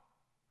wealth.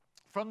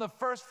 From the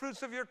first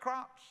fruits of your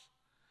crops.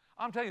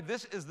 I'm telling you,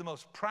 this is the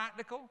most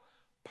practical,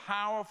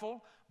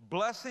 powerful,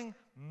 blessing,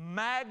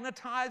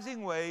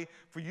 magnetizing way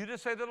for you to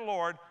say to the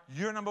Lord,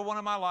 you're number one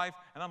in my life,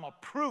 and I'm going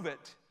to prove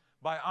it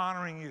by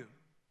honoring you.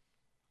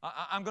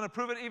 I'm going to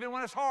prove it even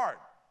when it's hard.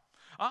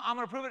 I'm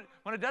going to prove it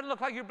when it doesn't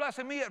look like you're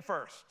blessing me at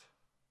first.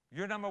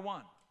 You're number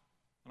one,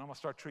 and I'm going to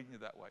start treating you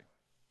that way.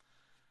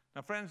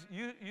 Now, friends,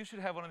 you should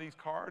have one of these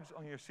cards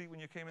on your seat when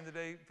you came in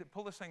today.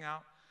 Pull this thing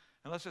out,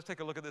 and let's just take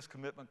a look at this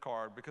commitment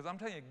card, because I'm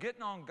telling you,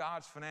 getting on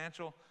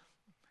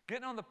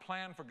the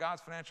plan for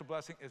God's financial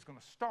blessing is going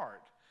to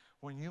start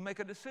when you make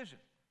a decision.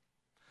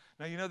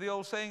 Now, you know the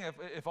old saying,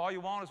 if all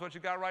you want is what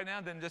you got right now,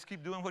 then just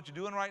keep doing what you're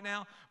doing right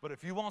now. But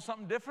if you want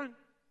something different,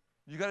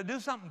 you got to do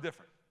something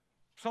different.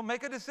 So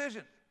make a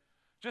decision.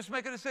 Just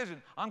make a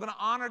decision. I'm going to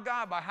honor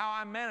God by how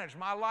I manage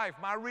my life,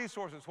 my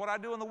resources, what I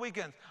do on the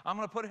weekends. I'm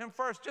going to put him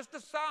first. Just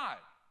decide.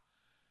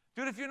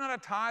 Dude, if you're not a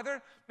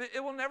tither,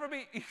 it will never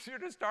be easier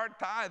to start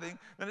tithing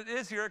than it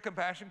is here at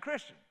Compassion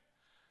Christian.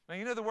 Now,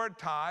 you know the word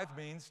tithe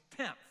means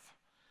tenth.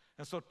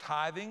 And so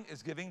tithing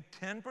is giving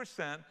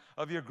 10%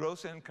 of your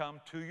gross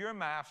income to your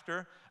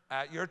master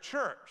at your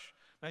church.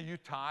 Now, you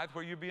tithe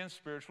where you're being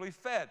spiritually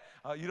fed.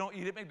 You don't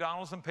eat at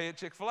McDonald's and pay at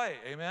Chick-fil-A.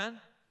 Amen?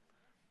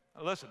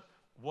 Now, listen,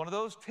 one of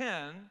those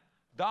 $10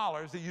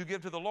 that you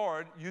give to the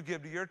Lord, you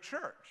give to your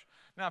church.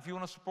 Now, if you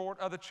want to support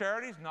other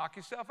charities, knock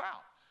yourself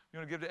out. You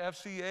want to give to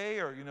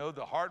FCA or,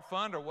 the Heart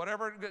Fund or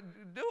whatever,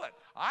 do it.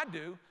 I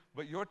do,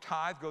 but your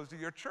tithe goes to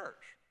your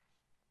church.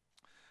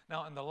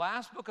 Now, in the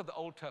last book of the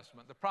Old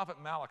Testament, the prophet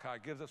Malachi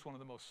gives us one of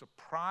the most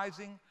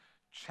surprising,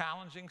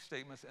 challenging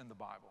statements in the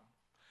Bible.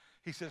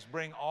 He says,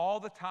 bring all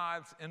the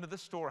tithes into the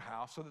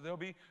storehouse so that there'll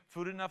be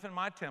food enough in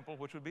my temple,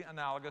 which would be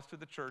analogous to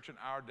the church in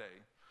our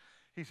day.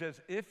 He says,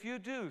 if you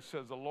do,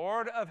 says the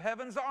Lord of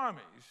heaven's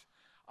armies,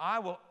 I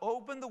will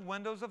open the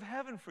windows of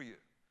heaven for you.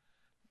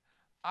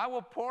 I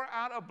will pour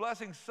out a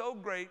blessing so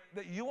great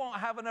that you won't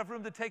have enough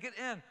room to take it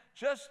in.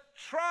 Just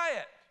try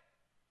it.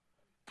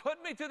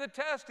 Put me to the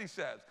test, he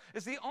says.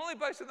 It's the only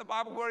place in the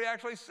Bible where he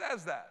actually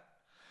says that.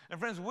 And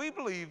friends, we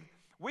believe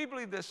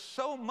this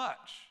so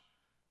much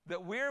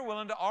that we're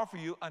willing to offer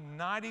you a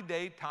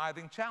 90-day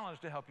tithing challenge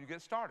to help you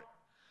get started.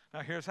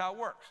 Now, here's how it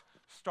works.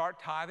 Start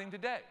tithing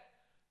today.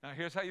 Now,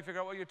 here's how you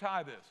figure out what your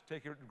tithe is.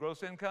 Take your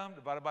gross income,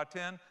 divide it by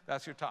 10,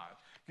 that's your tithe.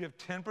 Give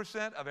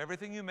 10% of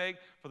everything you make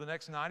for the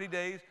next 90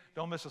 days.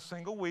 Don't miss a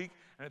single week.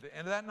 And at the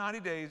end of that 90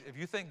 days, if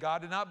you think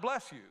God did not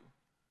bless you,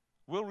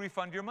 we'll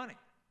refund your money.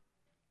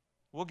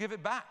 We'll give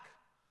it back.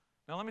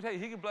 Now, let me tell you,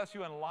 he can bless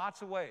you in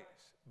lots of ways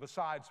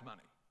besides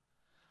money.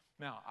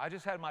 Now, I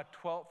just had my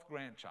 12th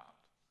grandchild.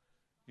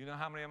 You know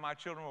how many of my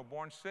children were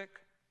born sick?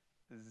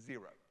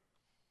 0.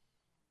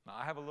 Now,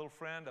 I have a little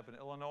friend up in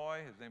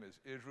Illinois. His name is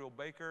Israel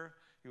Baker.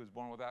 He was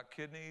born without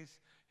kidneys.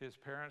 His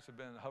parents have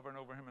been hovering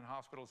over him in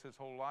hospitals his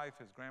whole life.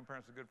 His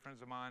grandparents are good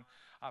friends of mine.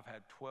 I've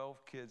had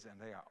 12 kids, and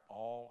they are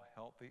all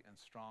healthy and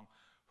strong.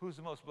 Who's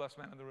the most blessed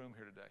man in the room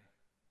here today?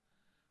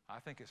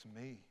 I think it's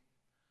me.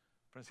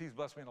 Friends, he's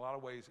blessed me in a lot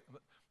of ways.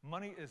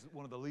 Money is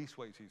one of the least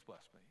ways he's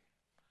blessed me.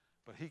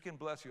 But he can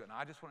bless you, and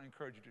I just want to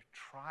encourage you to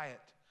try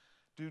it.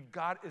 Dude,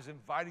 God is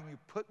inviting you.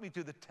 Put me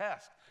to the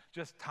test.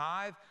 Just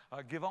tithe,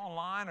 give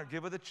online, or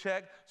give with a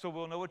check so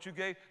we'll know what you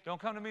gave. Don't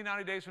come to me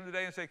 90 days from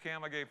today and say,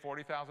 Cam, I gave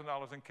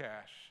 $40,000 in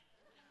cash.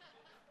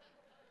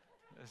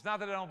 It's not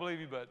that I don't believe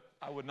you, but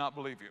I would not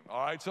believe you.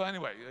 All right, so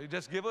anyway,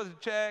 just give us a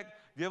check,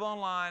 give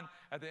online.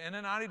 At the end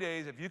of 90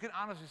 days, if you can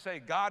honestly say,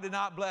 God did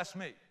not bless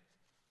me,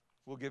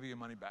 we'll give you your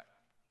money back.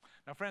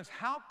 Now, friends,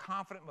 how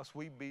confident must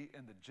we be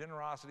in the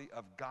generosity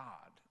of God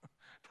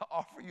to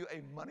offer you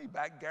a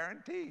money-back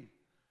guarantee?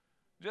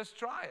 Just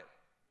try it.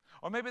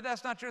 Or maybe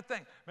that's not your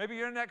thing. Maybe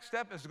your next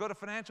step is to go to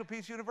Financial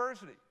Peace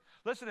University.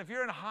 Listen, if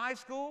you're in high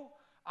school,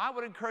 I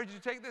would encourage you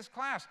to take this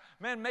class.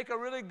 Man, make a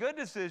really good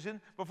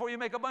decision before you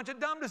make a bunch of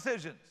dumb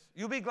decisions.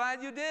 You'll be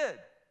glad you did.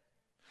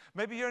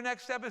 Maybe your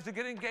next step is to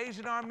get engaged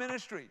in our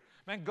ministry.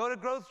 Man, go to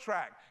Growth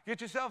Track.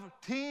 Get yourself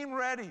team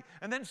ready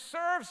and then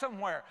serve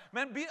somewhere.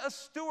 Man, be a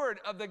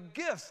steward of the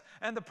gifts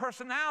and the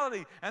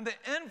personality and the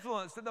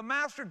influence that the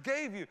Master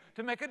gave you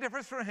to make a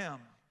difference for him.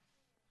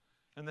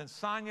 And then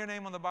sign your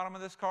name on the bottom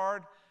of this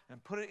card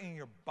and put it in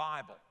your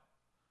Bible.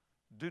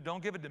 Dude,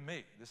 don't give it to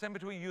me. This ain't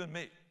between you and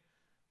me.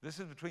 This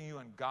is between you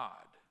and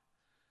God.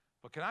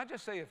 But can I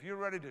just say, if you're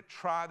ready to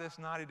try this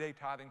 90-day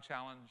tithing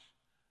challenge,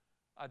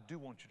 I do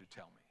want you to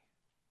tell me.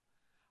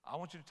 I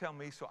want you to tell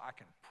me so I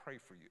can pray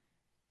for you.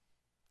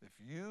 If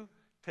you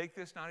take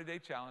this 90-day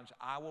challenge,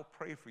 I will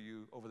pray for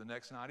you over the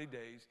next 90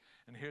 days.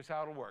 And here's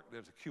how it'll work.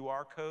 There's a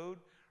QR code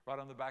right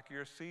on the back of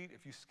your seat.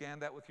 If you scan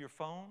that with your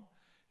phone,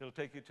 it'll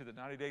take you to the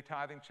 90-day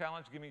tithing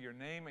challenge. Give me your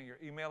name and your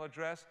email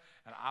address,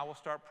 and I will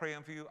start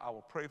praying for you. I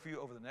will pray for you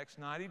over the next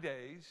 90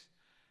 days.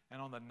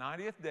 And on the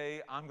 90th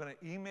day, I'm going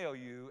to email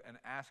you and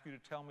ask you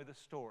to tell me the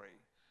story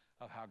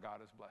of how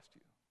God has blessed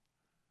you.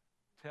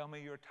 Tell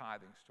me your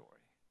tithing story.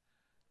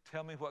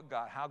 Tell me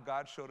how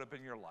God showed up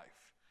in your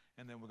life,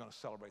 and then we're going to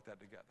celebrate that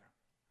together.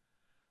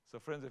 So,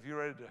 friends, if you're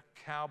ready to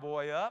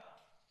cowboy up,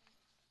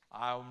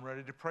 I'm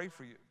ready to pray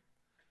for you.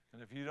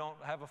 And if you don't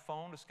have a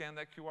phone to scan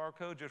that QR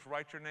code, just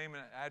write your name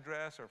and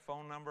address or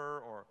phone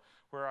number or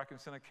where I can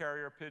send a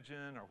carrier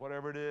pigeon or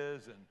whatever it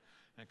is,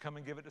 and come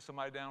and give it to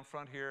somebody down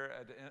front here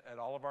at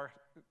all of our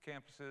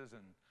campuses,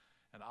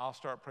 and I'll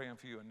start praying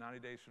for you in 90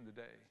 days from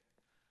today.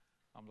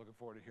 I'm looking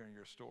forward to hearing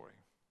your story.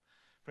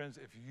 Friends,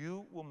 if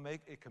you will make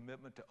a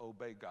commitment to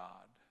obey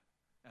God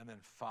and then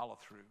follow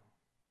through,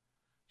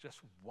 just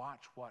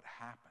watch what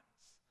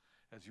happens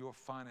as your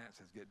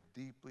finances get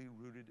deeply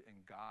rooted in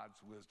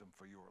God's wisdom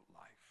for your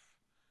life.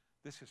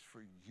 This is for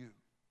you.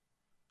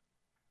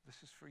 This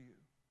is for you.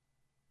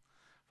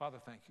 Father,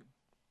 thank you.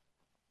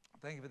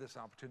 Thank you for this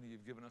opportunity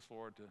you've given us,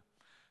 Lord,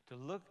 to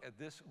look at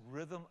this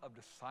rhythm of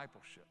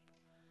discipleship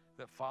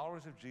that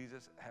followers of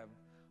Jesus have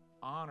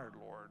honored,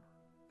 Lord,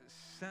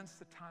 since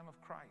the time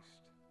of Christ.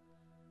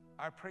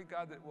 I pray,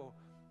 God, that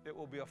it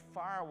will be a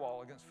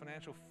firewall against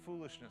financial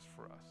foolishness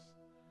for us.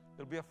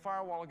 It'll be a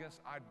firewall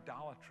against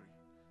idolatry.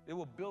 It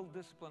will build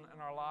discipline in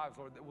our lives,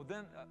 Lord, that will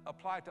then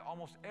apply to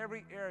almost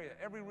every area,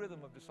 every rhythm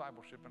of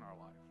discipleship in our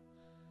life.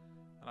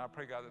 And I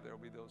pray, God, that there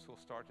will be those who will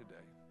start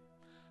today.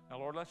 Now,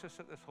 Lord, let's just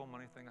set this whole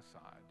money thing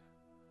aside,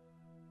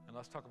 and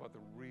let's talk about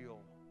the real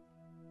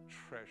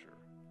treasure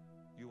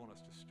you want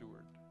us to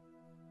steward.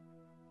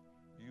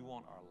 You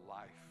want our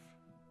life.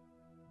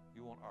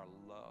 You want our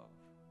love.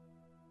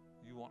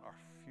 You want our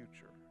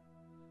future.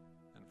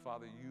 And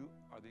Father, you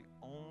are the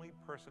only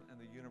person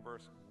in the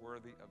universe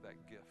worthy of that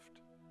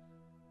gift.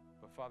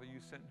 But Father, you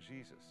sent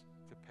Jesus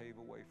to pave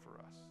a way for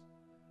us,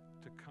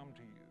 to come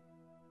to you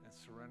and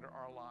surrender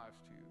our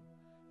lives to you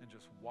and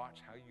just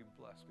watch how you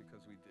bless because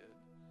we did.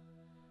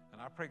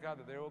 And I pray, God,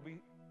 that there will be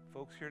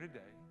folks here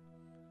today,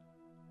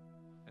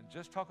 and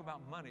just talk about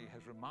money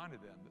has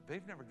reminded them that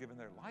they've never given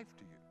their life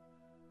to you.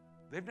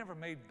 They've never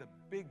made the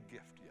big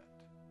gift yet.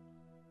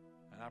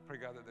 And I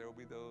pray, God, that there will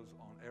be those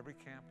on every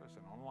campus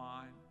and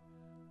online,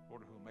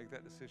 Lord, who will make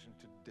that decision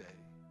today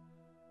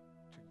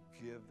to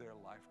give their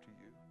life to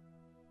you.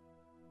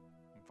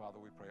 And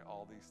Father, we pray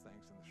all these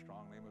things in the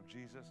strong name of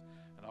Jesus.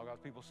 And all God's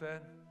people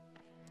said,